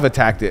way I've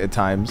attacked it at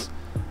times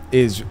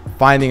is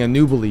finding a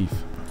new belief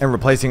and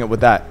replacing it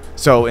with that.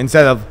 So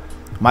instead of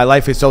my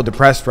life is so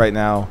depressed right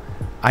now,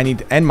 I need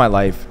to end my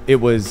life, it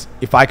was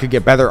if I could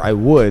get better, I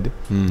would.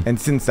 And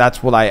since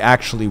that's what I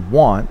actually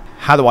want,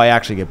 how do I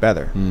actually get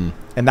better?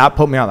 And that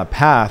put me on a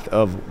path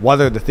of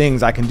what are the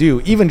things I can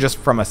do, even just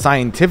from a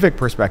scientific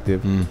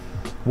perspective.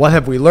 What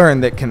have we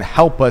learned that can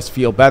help us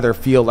feel better,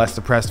 feel less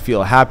depressed,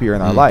 feel happier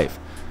in our life?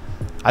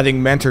 I think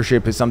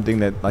mentorship is something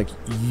that like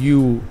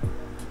you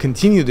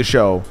continue to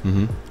show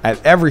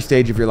at every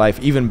stage of your life,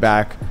 even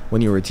back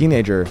when you were a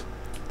teenager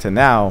to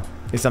now,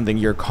 is something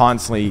you're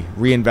constantly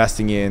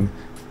reinvesting in,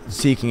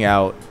 seeking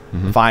out,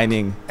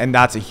 finding, and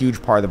that's a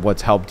huge part of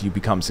what's helped you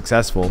become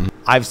successful.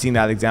 I've seen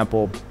that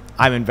example.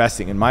 I'm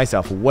investing in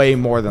myself way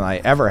more than I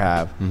ever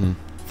have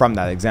from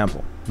that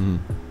example.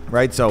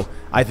 Right? So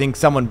I think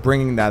someone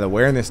bringing that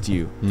awareness to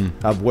you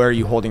of where are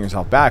you holding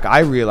yourself back,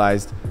 I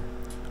realized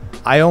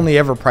I only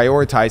ever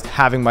prioritized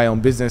having my own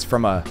business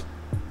from a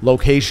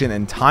location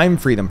and time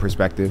freedom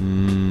perspective.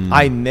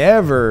 I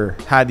never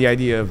had the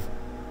idea of,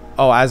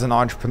 oh, as an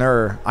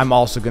entrepreneur, I'm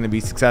also going to be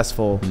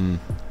successful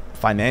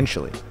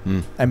financially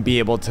and be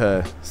able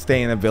to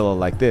stay in a villa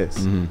like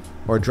this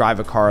or drive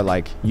a car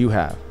like you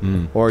have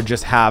or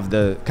just have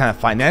the kind of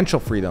financial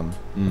freedom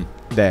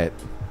that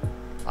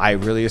I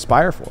really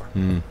aspire for.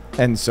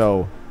 And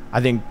so I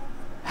think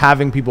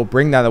having people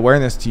bring that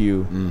awareness to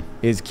you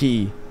is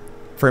key.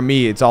 For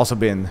me, it's also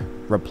been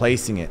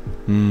replacing it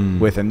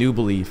with a new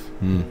belief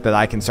that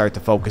I can start to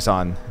focus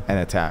on and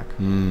attack.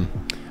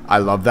 I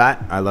love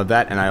that.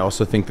 And I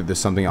also think that there's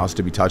something else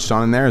to be touched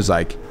on in there is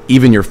like,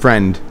 even your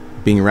friend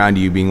being around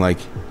you being like,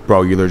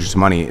 bro, you're allergic to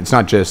money. It's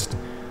not just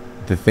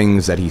the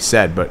things that he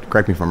said, but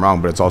correct me if I'm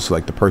wrong, but it's also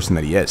like the person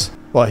that he is.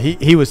 Well,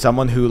 he was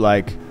someone who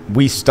like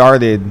we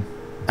started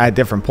at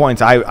different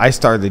points. I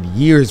started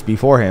years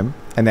before him.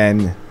 And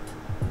then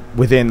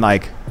within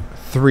like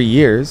 3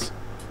 years,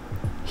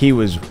 he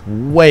was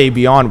way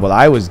beyond what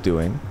I was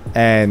doing.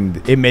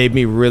 And it made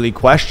me really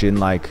question,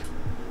 like,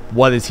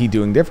 what is he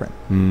doing different?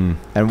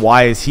 And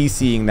why is he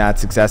seeing that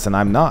success and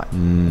I'm not?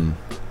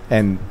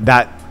 And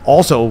that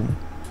also,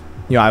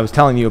 I was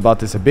telling you about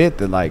this a bit,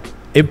 that like,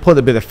 it put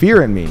a bit of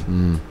fear in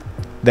me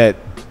that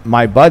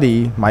my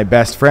buddy, my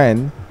best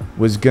friend,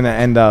 was going to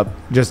end up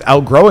just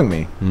outgrowing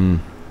me.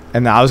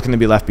 And I was going to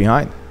be left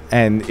behind.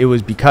 And it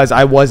was because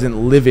I wasn't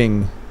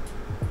living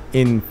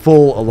in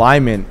full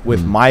alignment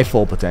with my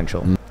full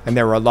potential. And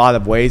there were a lot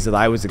of ways that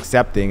I was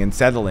accepting and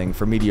settling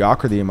for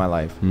mediocrity in my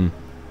life.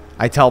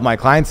 I tell my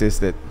clients this,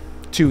 that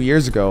 2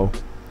 years ago,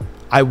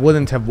 I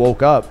wouldn't have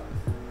woke up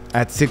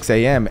at 6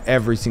 a.m.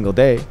 every single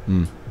day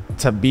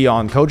to be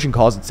on coaching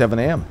calls at 7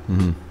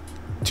 a.m.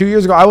 2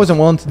 years ago, I wasn't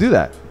willing to do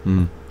that.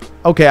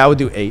 Okay, I would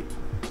do 8.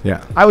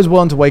 I was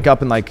willing to wake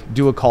up and like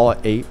do a call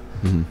at 8,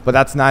 but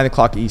that's 9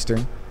 o'clock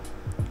Eastern,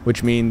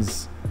 which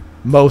means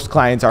most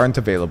clients aren't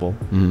available.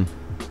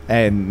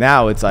 And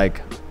now it's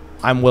like,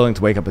 I'm willing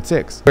to wake up at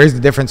 6. Here's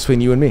the difference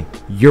between you and me.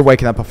 You're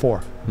waking up at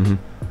 4,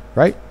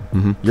 right?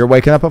 You're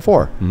waking up at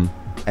 4.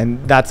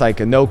 And that's like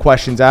a no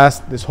questions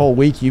asked. This whole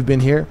week you've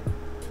been here,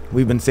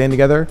 we've been staying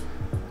together,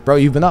 bro,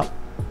 you've been up.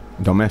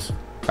 Don't miss.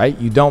 right?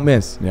 You don't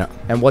miss. Yeah.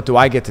 And what do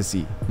I get to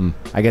see?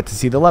 I get to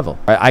see the level.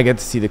 Right? I get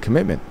to see the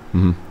commitment.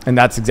 And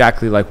that's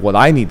exactly like what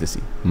I need to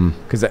see,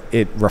 because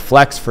it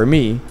reflects for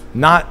me.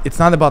 It's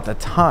not about the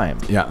time.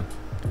 Yeah.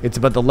 It's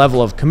about the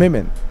level of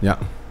commitment.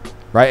 Yeah.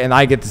 Right. And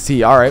I get to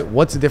see, all right,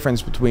 what's the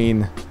difference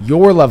between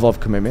your level of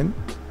commitment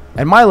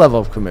and my level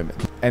of commitment?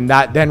 And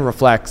that then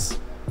reflects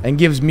and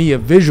gives me a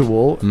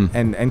visual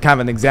and kind of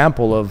an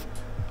example of,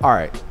 all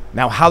right,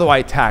 now how do I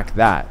attack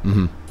that?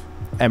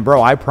 And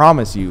bro, I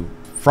promise you,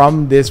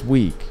 from this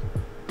week,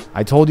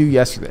 I told you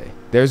yesterday,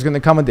 there's going to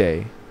come a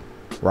day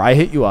where I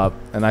hit you up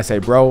and I say,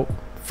 bro,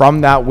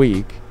 from that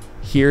week,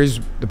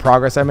 here's the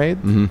progress I made.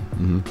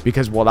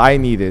 Because what I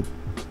needed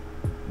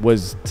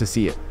was to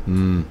see it.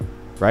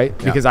 Right?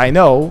 Yeah. Because I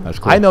know,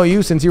 cool. I know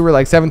you since you were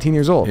like 17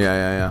 years old.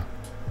 Yeah.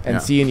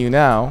 And seeing you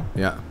now,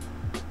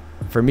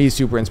 for me,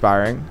 super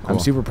inspiring. Cool. I'm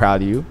super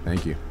proud of you.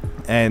 Thank you.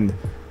 And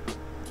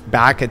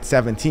back at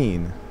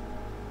 17,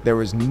 there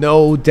was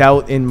no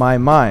doubt in my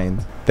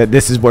mind that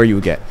this is where you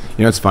would get.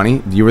 You know, it's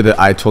funny.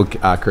 I told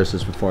Chris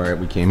this before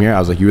we came here. I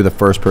was like, you were the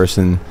first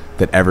person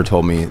that ever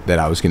told me that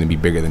I was going to be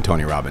bigger than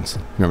Tony Robbins.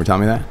 Remember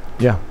telling me that?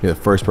 Yeah. You're the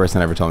first person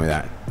that ever told me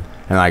that.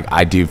 And like,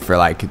 I do for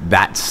like,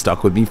 that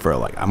stuck with me for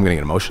like, I'm going to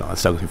get emotional. That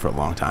stuck with me for a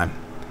long time.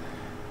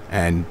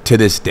 And to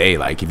this day,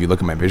 like, if you look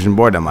at my vision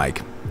board, I'm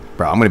like,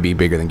 bro, I'm going to be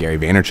bigger than Gary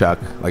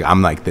Vaynerchuk. Like,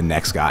 I'm like the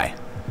next guy.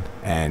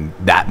 And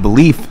that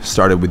belief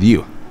started with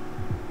you,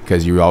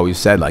 because you always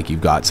said like,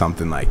 you've got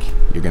something, like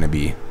you're going to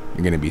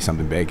be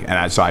something big.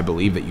 And so I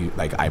believe that you,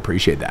 like, I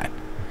appreciate that.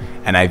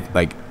 And I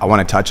want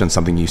to touch on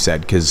something you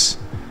said, because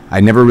I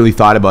never really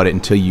thought about it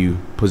until you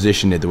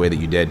positioned it the way that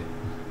you did.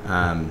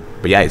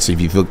 But yeah, so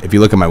if you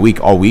look at my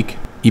week, all week,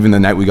 even the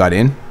night we got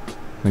in,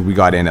 like we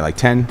got in at like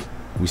 10,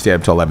 we stayed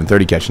up till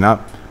 11:30 catching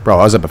up. Bro,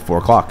 I was up at 4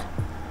 o'clock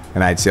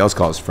and I had sales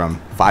calls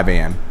from 5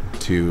 a.m.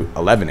 to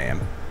 11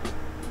 a.m.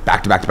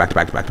 back to back.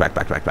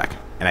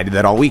 And I did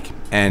that all week.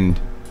 And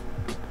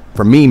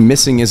for me,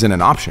 missing isn't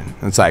an option.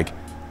 It's like,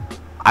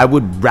 I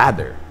would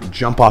rather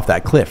jump off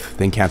that cliff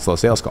than cancel a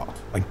sales call.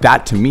 Like,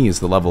 that to me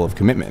is the level of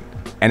commitment.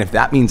 And if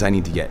that means I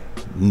need to get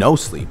no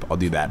sleep, I'll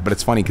do that. But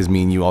it's funny because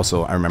me and you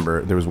also, I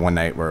remember there was one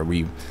night where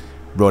we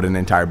wrote an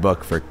entire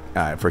book for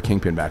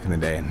Kingpin back in the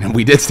day, and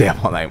we did stay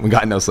up all night. We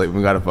got no sleep.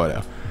 We got a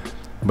photo.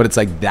 But it's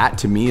like, that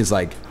to me is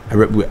like,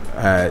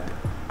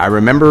 I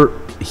remember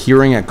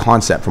hearing a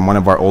concept from one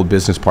of our old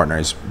business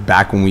partners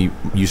back when we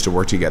used to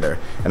work together.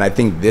 And I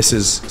think this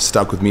has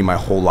stuck with me my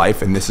whole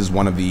life. And this is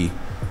one of the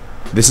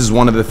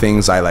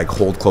things I like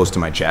hold close to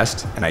my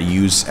chest and I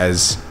use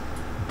as,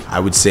 I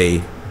would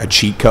say, a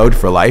cheat code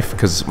for life.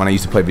 Because when I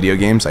used to play video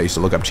games, I used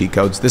to look up cheat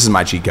codes. This is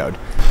my cheat code,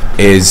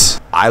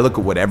 is I look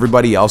at what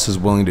everybody else is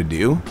willing to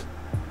do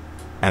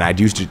and I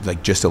do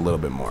like just a little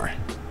bit more,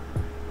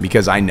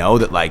 because I know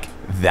that like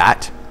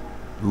that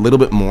little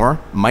bit more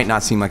might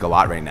not seem like a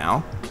lot right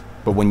now,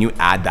 but when you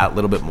add that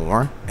little bit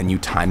more and you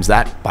times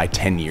that by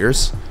 10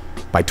 years,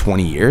 by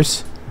 20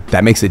 years,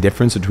 that makes a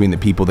difference between the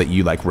people that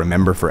you like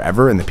remember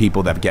forever and the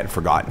people that get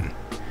forgotten.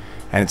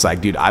 And it's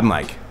like, dude,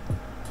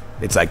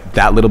 it's like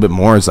that little bit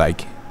more is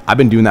like, I've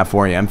been doing that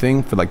 4 a.m.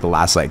 thing for like the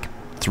last like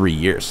 3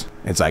 years.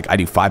 It's like, I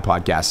do 5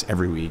 podcasts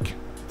every week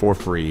for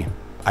free.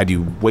 I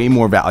do way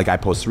more like I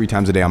post 3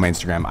 times a day on my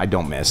Instagram. I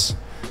don't miss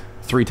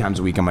 3 times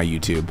a week on my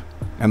YouTube.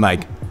 And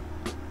like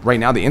right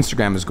now the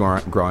Instagram is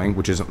growing,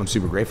 which is, I'm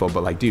super grateful.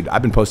 But like, dude,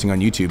 I've been posting on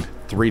YouTube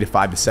 3 to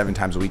 5 to 7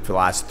 times a week for the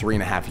last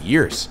 3.5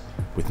 years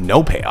with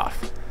no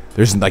payoff.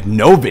 There's like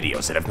no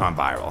videos that have gone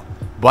viral,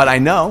 but I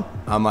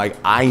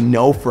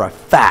know for a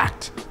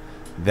fact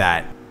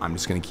that I'm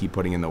just going to keep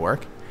putting in the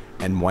work.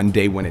 And one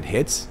day when it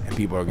hits and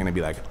people are going to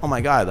be like, oh my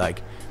God,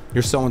 like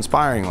you're so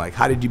inspiring. Like,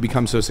 how did you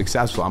become so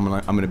successful? I'm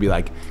going to be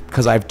like,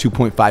 because I have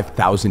 2.5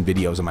 thousand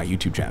videos on my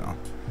YouTube channel.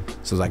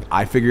 So it's like,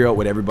 I figure out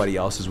what everybody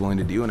else is willing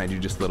to do and I do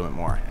just a little bit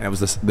more. And it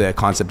was the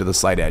concept of the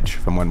slight edge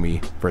from when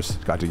we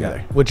first got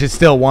together. Which is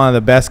still one of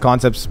the best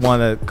concepts. One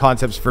of the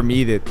concepts for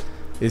me that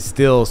is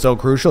still so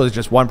crucial is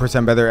just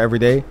 1% better every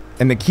day.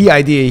 And the key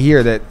idea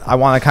here that I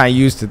want to kind of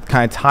use to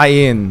kind of tie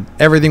in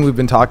everything we've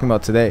been talking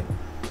about today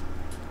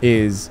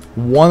is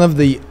one of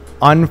the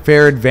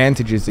unfair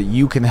advantages that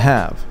you can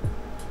have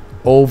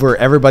over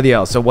everybody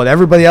else. So what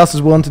everybody else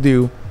is willing to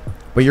do,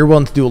 but you're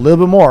willing to do a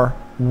little bit more.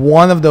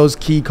 One of those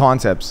key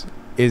concepts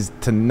is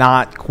to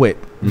not quit.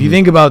 If you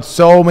think about,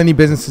 so many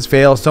businesses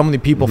fail, so many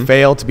people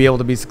fail to be able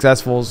to be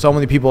successful, so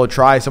many people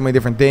try so many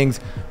different things.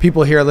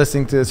 People here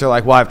listening to this are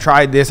like, well, I've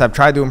tried this, I've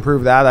tried to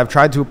improve that, I've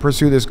tried to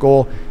pursue this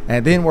goal and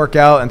it didn't work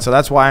out, and so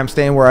that's why I'm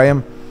staying where I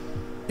am.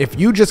 If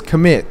you just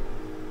commit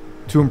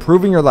to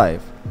improving your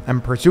life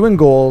and pursuing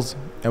goals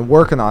and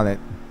working on it,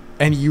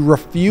 and you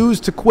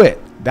refuse to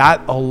quit,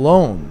 that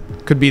alone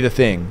could be the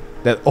thing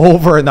that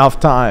over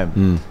enough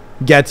time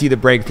gets you to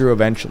break through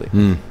eventually.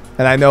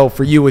 And I know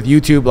for you with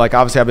YouTube, like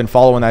obviously I've been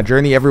following that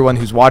journey. Everyone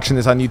who's watching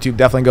this on YouTube,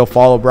 definitely go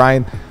follow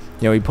Brian.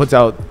 You know, he puts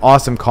out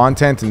awesome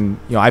content and,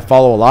 you know, I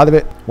follow a lot of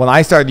it. When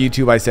I started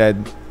YouTube, I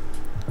said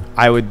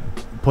I would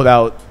put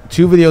out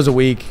 2 videos a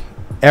week,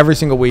 every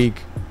single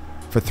week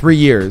for 3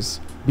 years.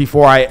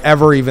 before I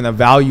ever even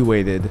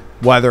evaluated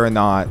whether or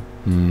not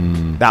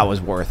that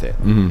was worth it,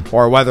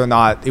 or whether or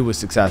not it was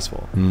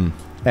successful.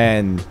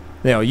 And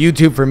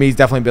YouTube for me has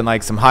definitely been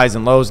like some highs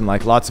and lows and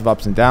like lots of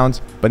ups and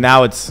downs. But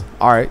now it's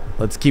all right.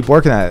 Let's keep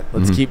working at it.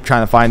 Let's keep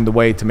trying to find the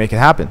way to make it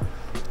happen.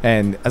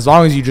 And as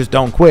long as you just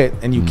don't quit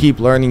and you keep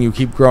learning, you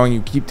keep growing,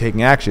 you keep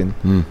taking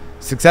action,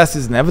 success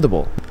is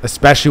inevitable,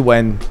 especially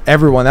when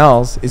everyone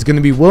else is going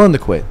to be willing to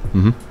quit.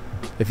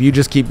 If you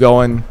just keep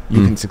going,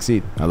 you can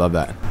succeed. I love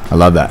that.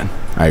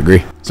 I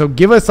agree. So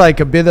give us a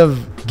bit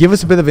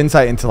of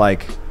insight into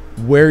like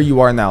where you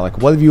are now. Like,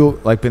 what have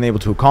you like been able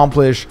to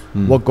accomplish?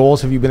 What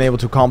goals have you been able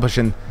to accomplish,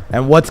 and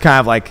what's kind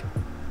of like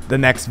the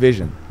next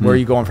vision? Where are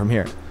you going from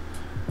here?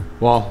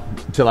 Well,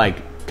 to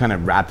like kind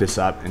of wrap this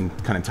up and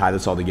kind of tie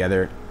this all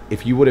together,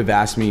 if you would have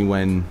asked me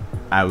when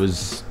I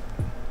always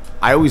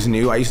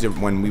knew,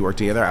 when we worked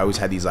together, I always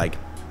had these like,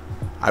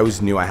 I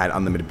always knew I had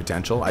unlimited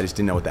potential. I just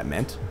didn't know what that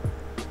meant.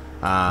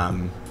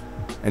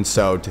 And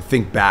so to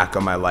think back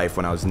on my life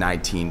when I was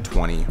 19,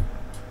 20,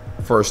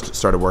 first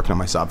started working on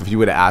myself, if you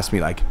would have asked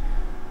me like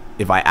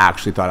if I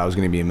actually thought I was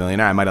going to be a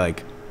millionaire, I might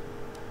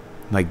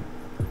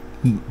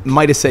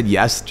have said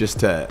yes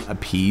just to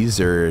appease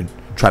or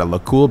try to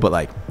look cool, but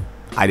like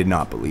I did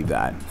not believe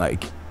that,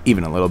 like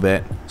even a little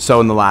bit.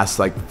 So in the last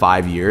like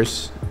 5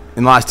 years,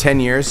 in the last 10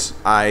 years,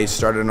 I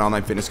started an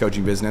online fitness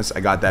coaching business.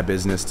 I got that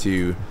business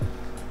to,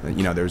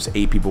 there was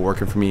 8 people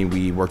working for me.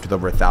 We worked with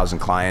over 1,000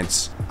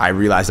 clients. I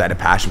realized I had a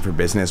passion for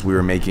business. We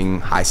were making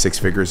high 6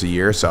 figures a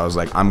year. So I was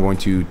like, I'm going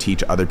to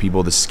teach other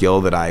people the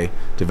skill that I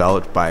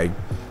developed by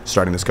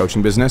starting this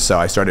coaching business. So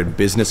I started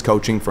business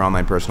coaching for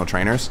online personal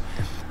trainers.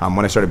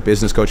 When I started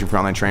business coaching for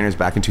online trainers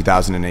back in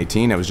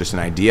 2018, it was just an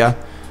idea.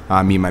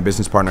 Me and my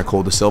business partner,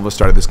 Cole Da Silva,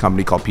 started this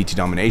company called PT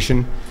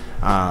Domination.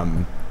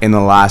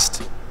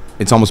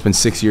 It's almost been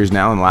 6 years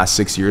now. In the last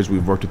 6 years,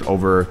 we've worked with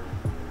over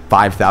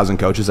 5,000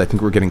 coaches. I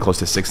think we're getting close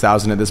to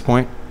 6,000 at this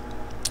point.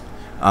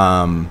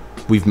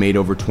 We've made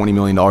over $20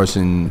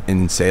 million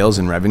in sales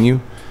and revenue.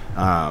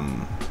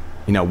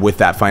 With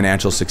that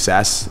financial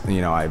success,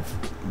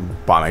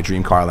 I've bought my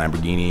dream car,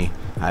 Lamborghini.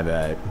 I have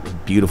a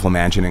beautiful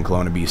mansion in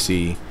Kelowna,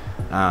 BC.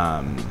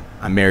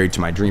 I'm married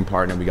to my dream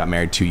partner. We got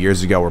married 2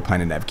 years ago. We're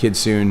planning to have kids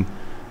soon.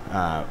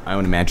 I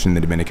own a mansion in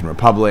the Dominican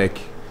Republic,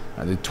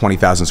 the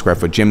 20,000 square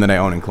foot gym that I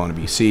own in Kelowna,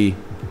 BC.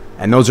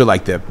 And those are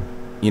like the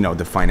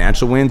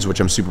financial wins, which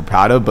I'm super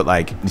proud of. But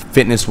like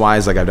fitness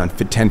wise, like I've done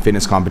 10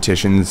 fitness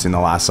competitions in the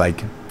last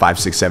like 5,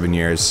 6, 7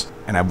 years.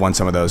 And I've won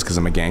some of those because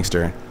I'm a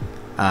gangster.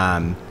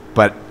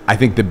 But I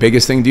think the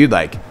biggest thing, dude,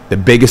 like the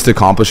biggest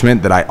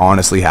accomplishment that I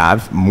honestly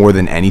have more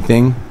than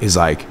anything is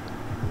like,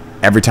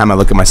 every time I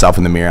look at myself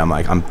in the mirror, I'm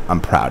like,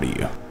 I'm proud of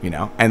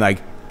you, And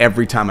like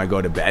every time I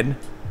go to bed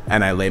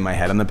and I lay my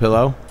head on the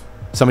pillow,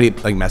 somebody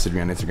like messaged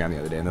me on Instagram the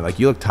other day and they're like,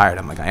 you look tired.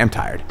 I'm like, I am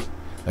tired.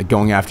 Like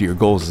going after your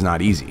goals is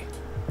not easy.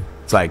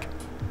 It's like,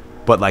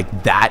 but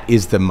like that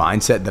is the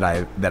mindset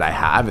that I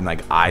have. And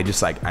like,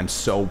 I'm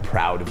so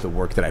proud of the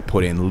work that I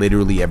put in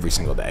literally every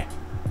single day.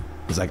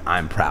 It's like,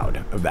 I'm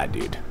proud of that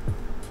dude.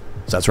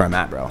 So that's where I'm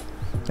at, bro.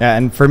 Yeah.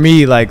 And for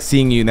me, like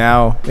seeing you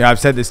now, I've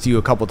said this to you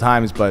a couple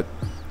times, but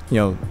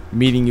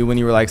meeting you when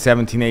you were like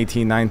 17,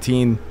 18,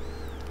 19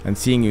 and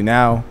seeing you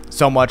now,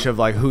 so much of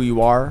like who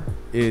you are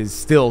is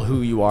still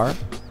who you are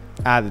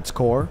at its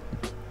core.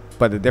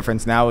 But the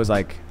difference now is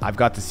like, I've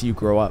got to see you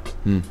grow up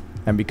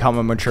and become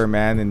a mature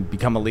man and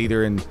become a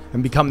leader and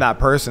become that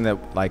person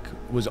that like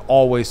was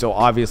always so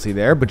obviously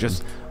there, but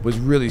just was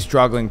really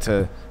struggling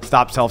to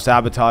stop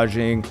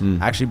self-sabotaging,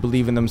 actually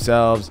believe in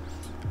themselves,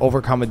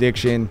 overcome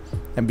addiction,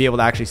 and be able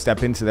to actually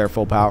step into their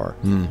full power.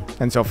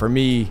 And so for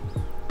me,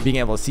 being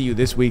able to see you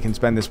this week and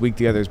spend this week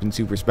together has been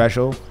super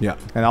special. Yeah.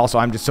 And also,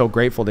 I'm just so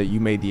grateful that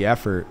you made the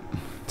effort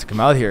to come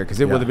out here,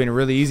 because it would have been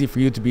really easy for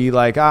you to be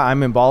like,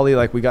 I'm in Bali,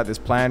 like we got this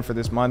plan for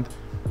this month.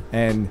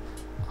 And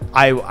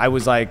I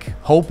was like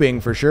hoping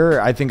for sure.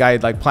 I think I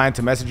had like planned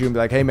to message you and be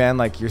like, hey man,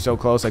 like you're so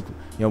close, like,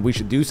 we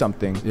should do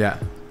something. Yeah.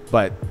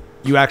 But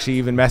you actually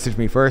even messaged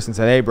me first and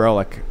said, hey bro,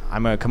 like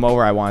I'm going to come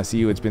over. I want to see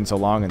you. It's been so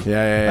long.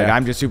 And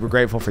I'm just super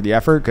grateful for the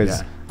effort,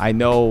 because I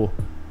know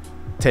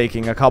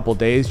taking a couple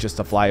days just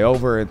to fly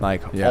over and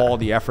like all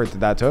the effort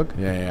that took.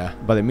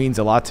 But it means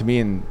a lot to me,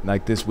 and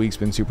like this week's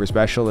been super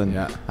special, and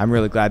I'm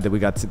really glad that we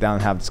got to sit down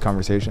and have this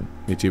conversation.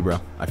 Me too, bro.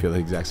 I feel the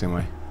exact same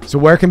way. So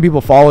where can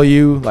people follow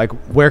you? Like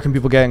where can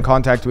people get in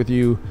contact with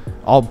you?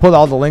 I'll put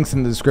all the links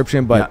in the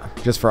description, but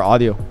just for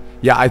audio.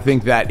 Yeah, I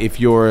think that if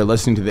you're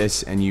listening to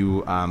this and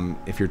you,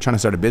 if you're trying to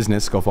start a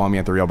business, go follow me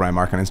at The Real Brian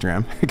Mark on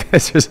Instagram,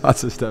 because there's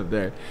lots of stuff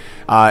there.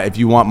 If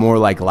you want more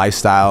like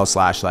lifestyle /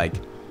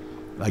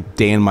 like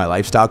day in my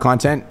lifestyle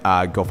content,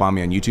 go follow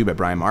me on YouTube at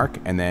Brian Mark.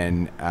 And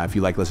then if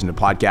you like listening to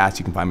podcasts,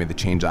 you can find me at the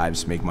Change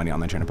Lives, Make Money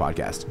Online Trainer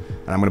podcast.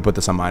 And I'm going to put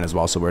this on mine as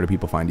well. So where do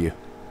people find you?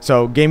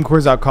 So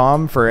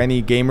gamecourse.com for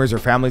any gamers or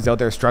families out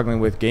there struggling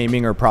with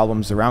gaming or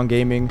problems around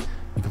gaming.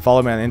 You can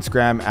follow me on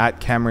Instagram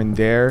at Cam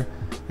Adair,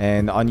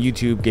 and on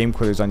YouTube, Game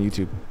Quarters on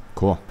YouTube.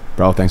 Cool.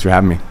 Bro, thanks for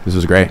having me. This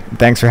was great.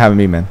 Thanks for having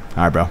me, man.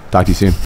 All right, bro. Talk to you soon.